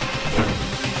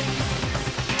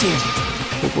 Damn it.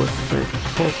 It was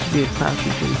supposed to be a class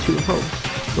between two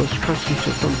hosts. Those customs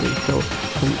or something so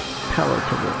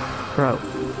palatable. Bro.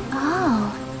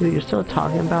 Oh. Dude, you're still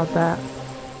talking about that?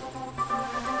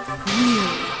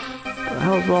 What the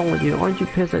hell's wrong with you? Aren't you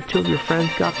pissed that two of your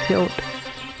friends got killed?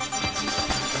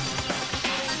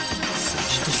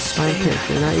 I'm pissed,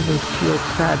 and I even feel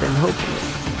sad and hopeless.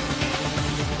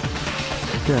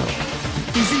 Still.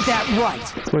 Isn't that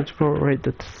right? Much more right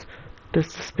that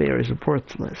this despair is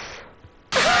worthless.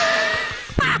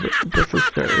 This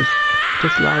despair is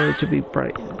just allowing it to be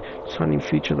bright, shining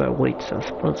future that awaits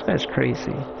us. Well, this guy's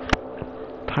crazy.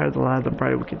 Tired of the light of the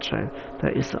bright we can shine.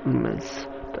 That is the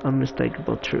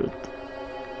unmistakable truth.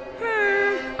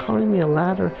 Calling me a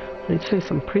ladder, they say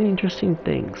some pretty interesting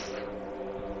things.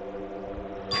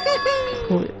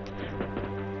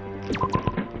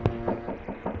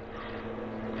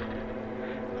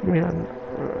 Man,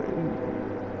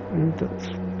 the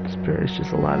spirit is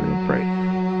just alive and bright.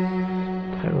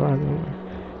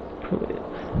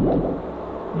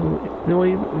 No,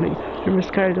 your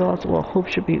misguided also. Well, hope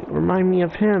should be. Remind me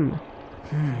of him.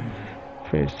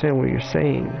 If I understand what you're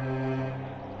saying.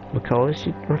 Mako, is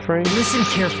she referring? Listen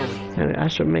carefully. And I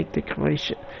shall make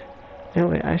declaration.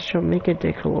 Anyway, I shall make a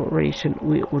declaration.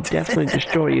 We will definitely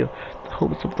destroy you. The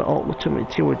hopes of the ultimate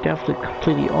team will definitely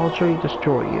completely alter and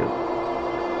destroy you.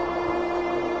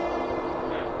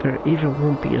 There even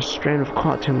won't be a strand of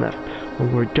cotton left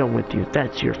when we're done with you.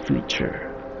 That's your future.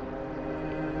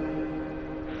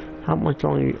 How much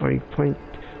longer are you planning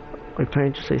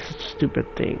to say such stupid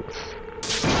things?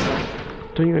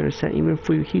 Don't you understand? Even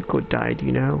Fuyuhiko died,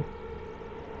 you know?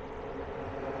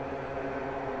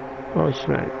 Oh, she's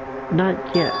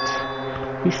not yet.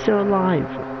 He's still alive.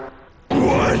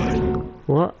 What?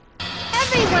 What?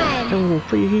 Everyone! Oh,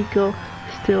 Fuyuhiko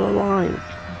is still alive.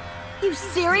 You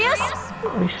serious?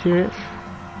 Are you serious?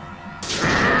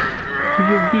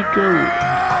 Fuyuhiko!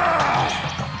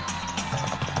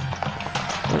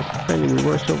 Anyway,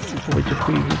 we're so forward to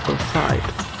Fuyuhiko's side.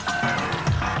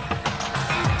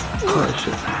 Oh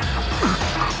shit.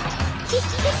 He's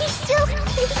still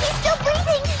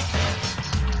breathing!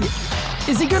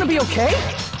 Is he gonna be okay?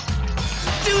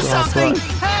 Do something!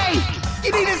 Hey!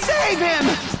 You need to save him!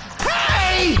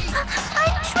 Hey!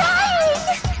 I'm trying!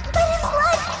 But his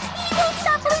blood, he won't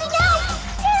stop bleeding out!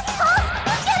 His pulse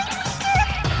is getting weaker!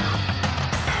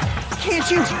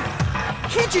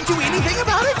 Can't you do anything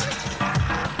about it?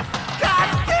 God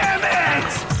damn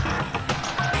it!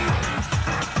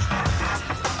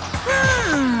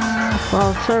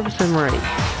 Well, service him right.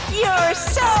 You're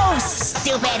so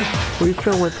stupid. Were you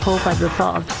filled with hope at the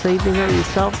thought of saving her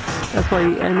yourself? That's why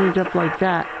you ended up like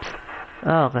that.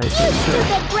 Oh, okay.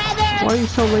 Stupid brother! Why are you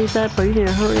so laid back, but you need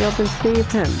to hurry up and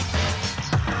save him?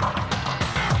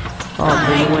 Oh,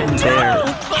 they went there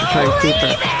to try to save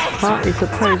her. Huh? It's a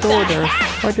surprise order.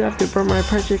 Why do I have to burn my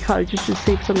precious cottage just to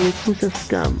save some reclusive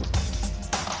scum?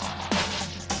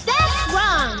 That's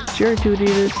wrong! It's your duty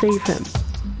to save him.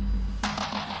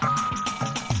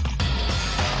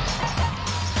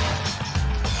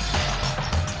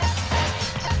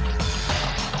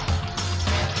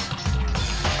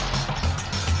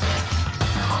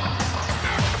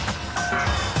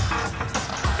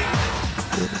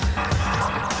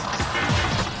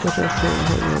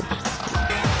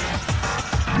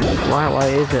 Why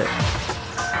is it?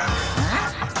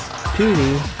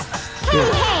 Duty? Yeah,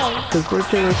 because we're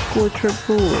doing a school trip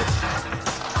rules.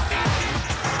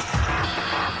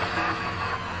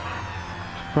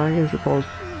 Back is supposed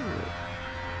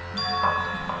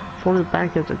for the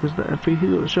back is because the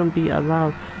Fuyuhiko shouldn't be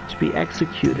allowed to be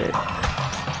executed.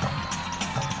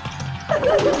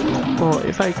 Well,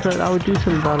 if I could, I would do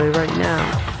something about it right now.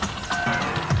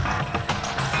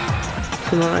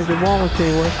 So when I can volunteer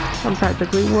anywhere, I'm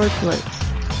practically worthless.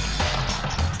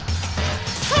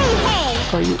 Hey!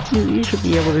 But you should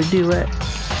be able to do it.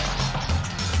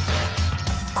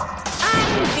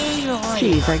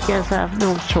 Jeez, I guess I have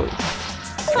no choice.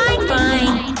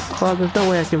 Fine. Well, there's no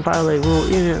way I can violate rule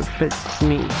even if it fits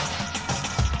me.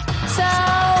 So,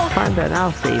 Fine then,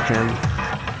 I'll save him.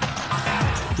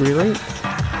 Really?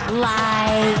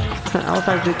 like, I was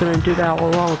actually gonna do that all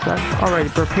along, so I'm already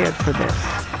prepared for this.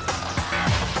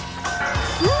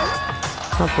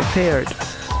 I'm prepared.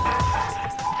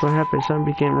 That's what happened. Something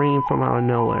began ringing from out of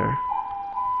nowhere.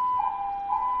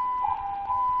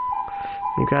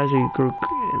 And gradually grew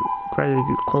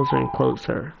closer and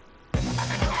closer. An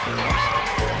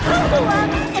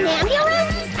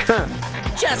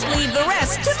ambulance? Just leave the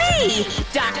rest to me,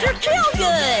 Dr.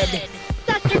 Killgood.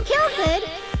 Dr. Killgood,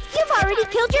 you've already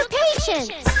killed your patients.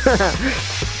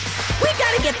 We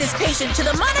gotta get this patient to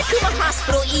the Monokuma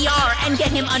Hospital ER and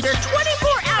get him under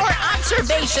 24-hour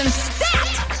observation stat!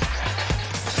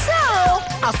 So,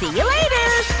 I'll see you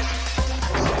later!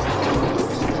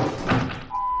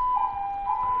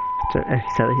 He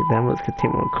said the ambulance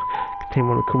contained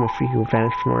Monokuma Free, who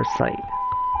vanished from our sight.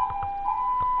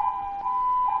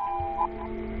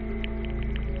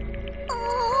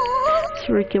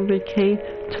 So we can be okay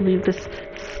to leave this.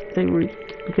 We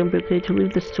can be okay to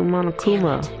leave this to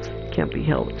Monokuma. Can't be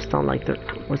helped. It's not like there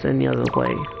was any other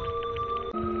way.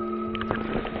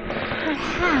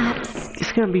 Perhaps.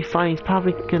 He's gonna be fine. He's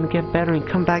probably gonna get better and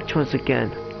come back to us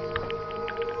again.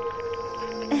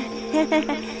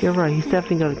 You're right. He's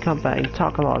definitely gonna come back and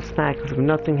talk a lot of smack if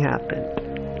nothing happened.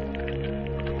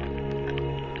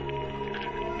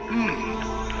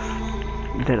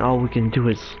 Then all we can do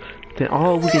is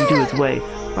wait.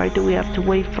 Why do we have to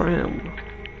wait for him?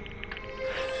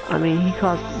 I mean, he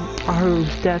caused Haru's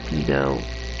death, you know.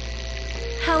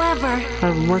 However,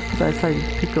 Most of that side,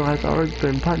 Pico has already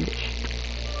been punished.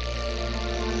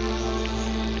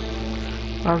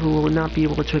 Haru will not be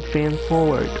able to advance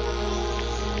forward.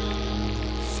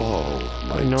 Fall,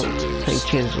 my No, tears. take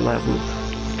chance of life. We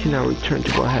cannot return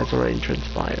to what has already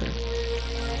transpired.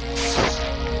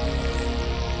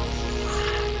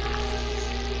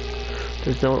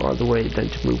 There's no other way than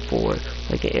to move forward,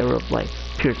 like an arrow of light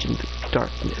piercing the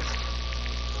darkness.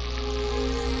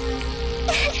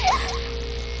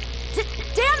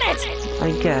 damn it!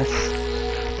 I guess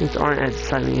things aren't as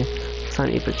sunny,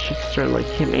 but sure like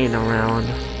him ain't around.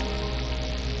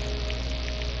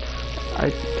 I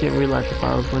didn't realize if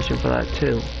I was wishing for that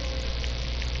too.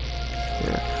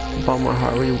 Yeah, but my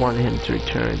heart really wanted him to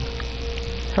return.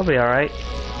 He'll be alright.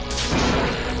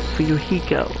 For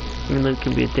Yuhiko, even though he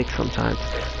can be a dick sometimes,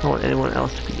 I don't want anyone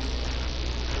else to be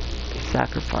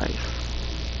sacrificed.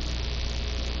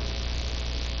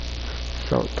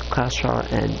 So the class trial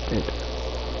ended.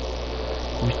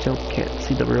 We still can't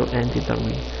see the real ending that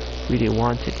we really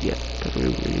wanted yet.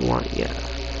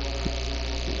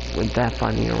 When that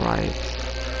finally arrives,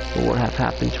 what would have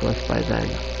happened to us by then?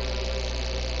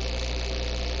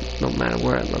 No matter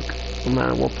where I look, no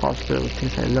matter what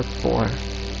possibilities I look for,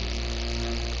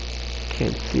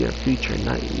 can't see a future,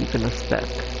 not even a speck.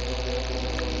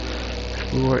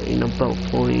 We were in a boat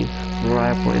floating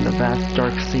variable in a vast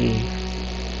dark sea.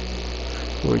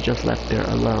 We were just left there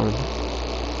alone.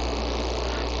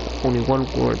 Only one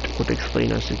word would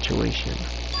explain our situation.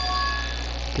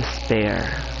 Despair.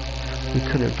 We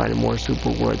couldn't find a more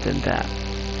suitable word than that.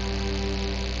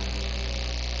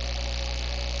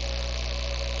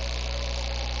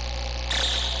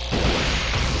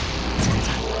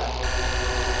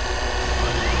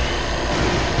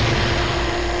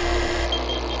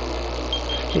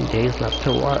 Days left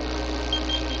to what?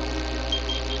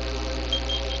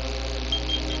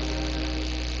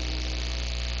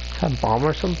 Is that a bomb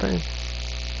or something?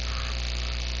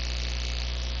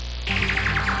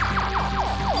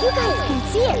 You guys can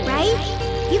see it, right?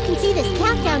 You can see this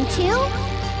countdown too?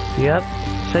 Yep.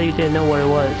 Said you didn't know what it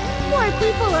was. More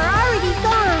people are already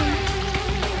gone.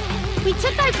 We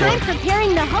took our time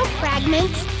preparing the hope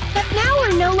fragments, but now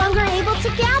we're no longer able to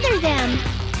gather them.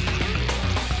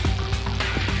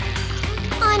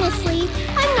 Honestly,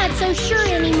 I'm not so sure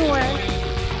anymore.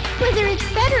 Whether it's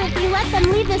better if we let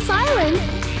them leave this island,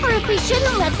 or if we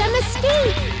shouldn't let them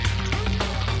escape.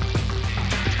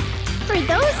 For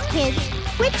those kids,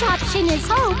 which option is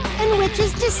hope and which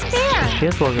is despair? She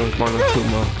is working with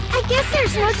Monokuma. I guess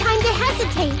there's no time to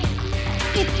hesitate.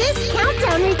 If this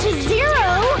countdown reaches 0,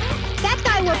 that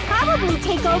guy will probably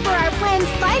take over our plan's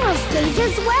final stage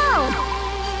as well.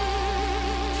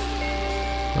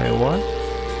 Wait, what?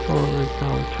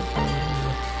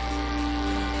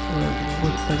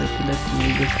 What's better to let them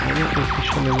leave this island or to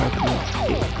show them let them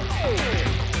escape?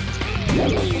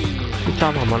 You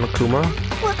talking about Monokuma?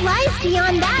 What lies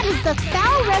beyond that is the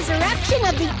foul resurrection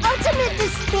of the ultimate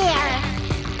despair.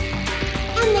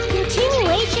 And the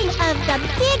continuation of the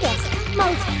biggest,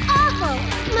 most awful,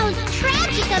 most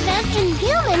tragic event in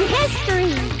human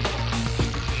history.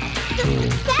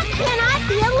 That cannot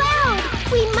be allowed.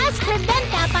 We must prevent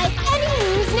that by any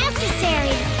means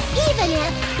necessary, even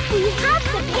if we have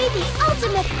to pay the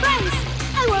ultimate price,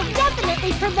 I will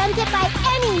definitely prevent it by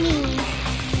any means.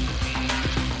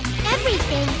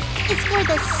 Everything is for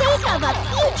the sake of a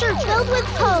future filled with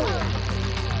hope.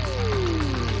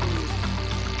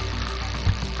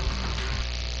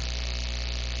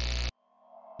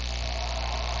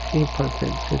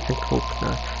 Important Citizen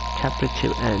Coconut, Chapter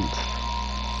 2 ends.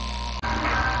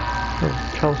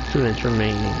 12 students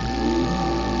remaining.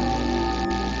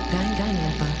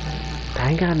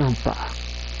 Danganronpa.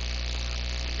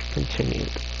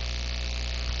 Continued.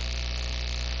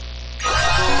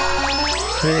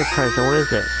 Creative prize, what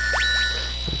is it?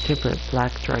 A different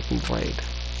Black Dragon Blade.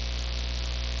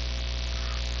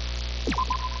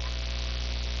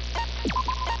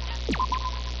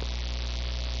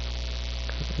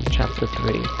 Chapter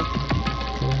 3.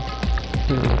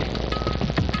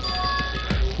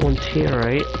 One's here,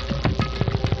 right?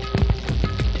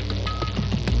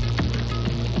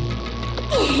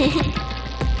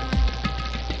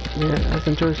 Yeah, I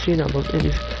can just see now those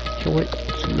idiots can wait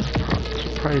to this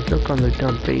surprised look on their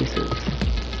dumb faces.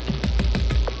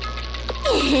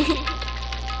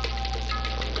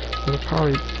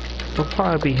 They'll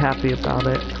probably be happy about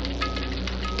it.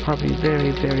 Probably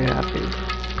very, very happy.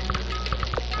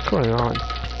 What's going on?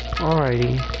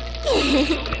 Alrighty.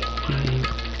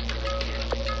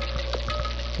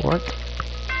 What?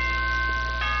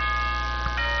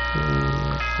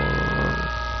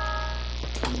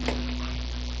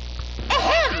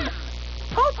 Ahem!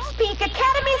 Hope's Peak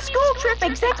Academy School Trip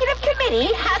Executive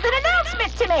Committee has an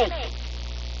announcement to make.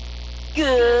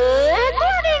 Good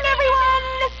morning, everyone!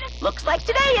 Looks like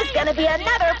today is gonna be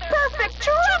another perfect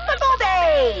tropical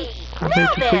day!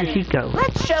 Now then,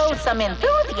 let's show some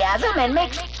enthusiasm and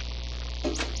make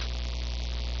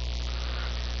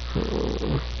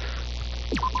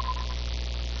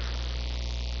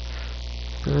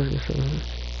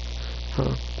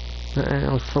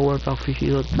I was so worried about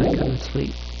Fujio that I couldn't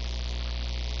sleep.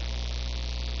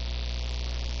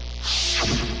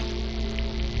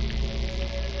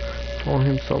 For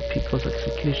himself, Pico's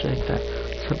execution like that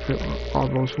suffered all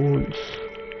those wounds.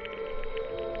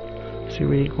 Is he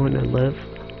really going to live?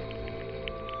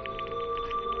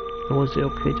 And was it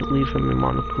okay to leave him in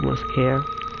Monokuma's care?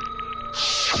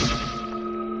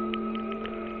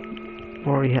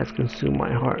 Worry has consumed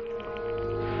my heart.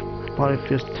 My body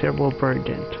feels terrible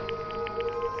burdened.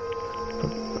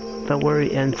 But the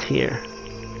worry ends here.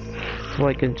 So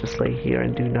I can just lay here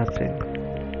and do nothing.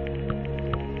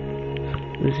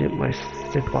 Losing my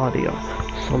stiff body,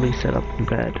 I'll slowly sit up in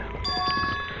bed.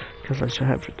 Because I should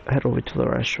head over to the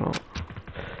restaurant.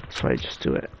 So I just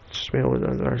do it. Just meet with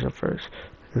the restaurant first.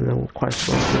 And then we'll quite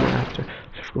slowly soon after.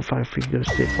 Just go find free to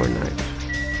stay for a night.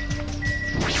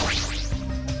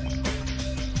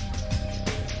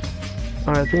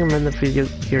 Alright, I think I'm in the video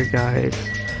here, guys.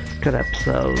 Good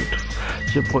episode.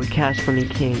 It's your boy Cash Money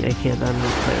King, aka the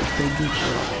Player.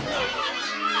 Thank you.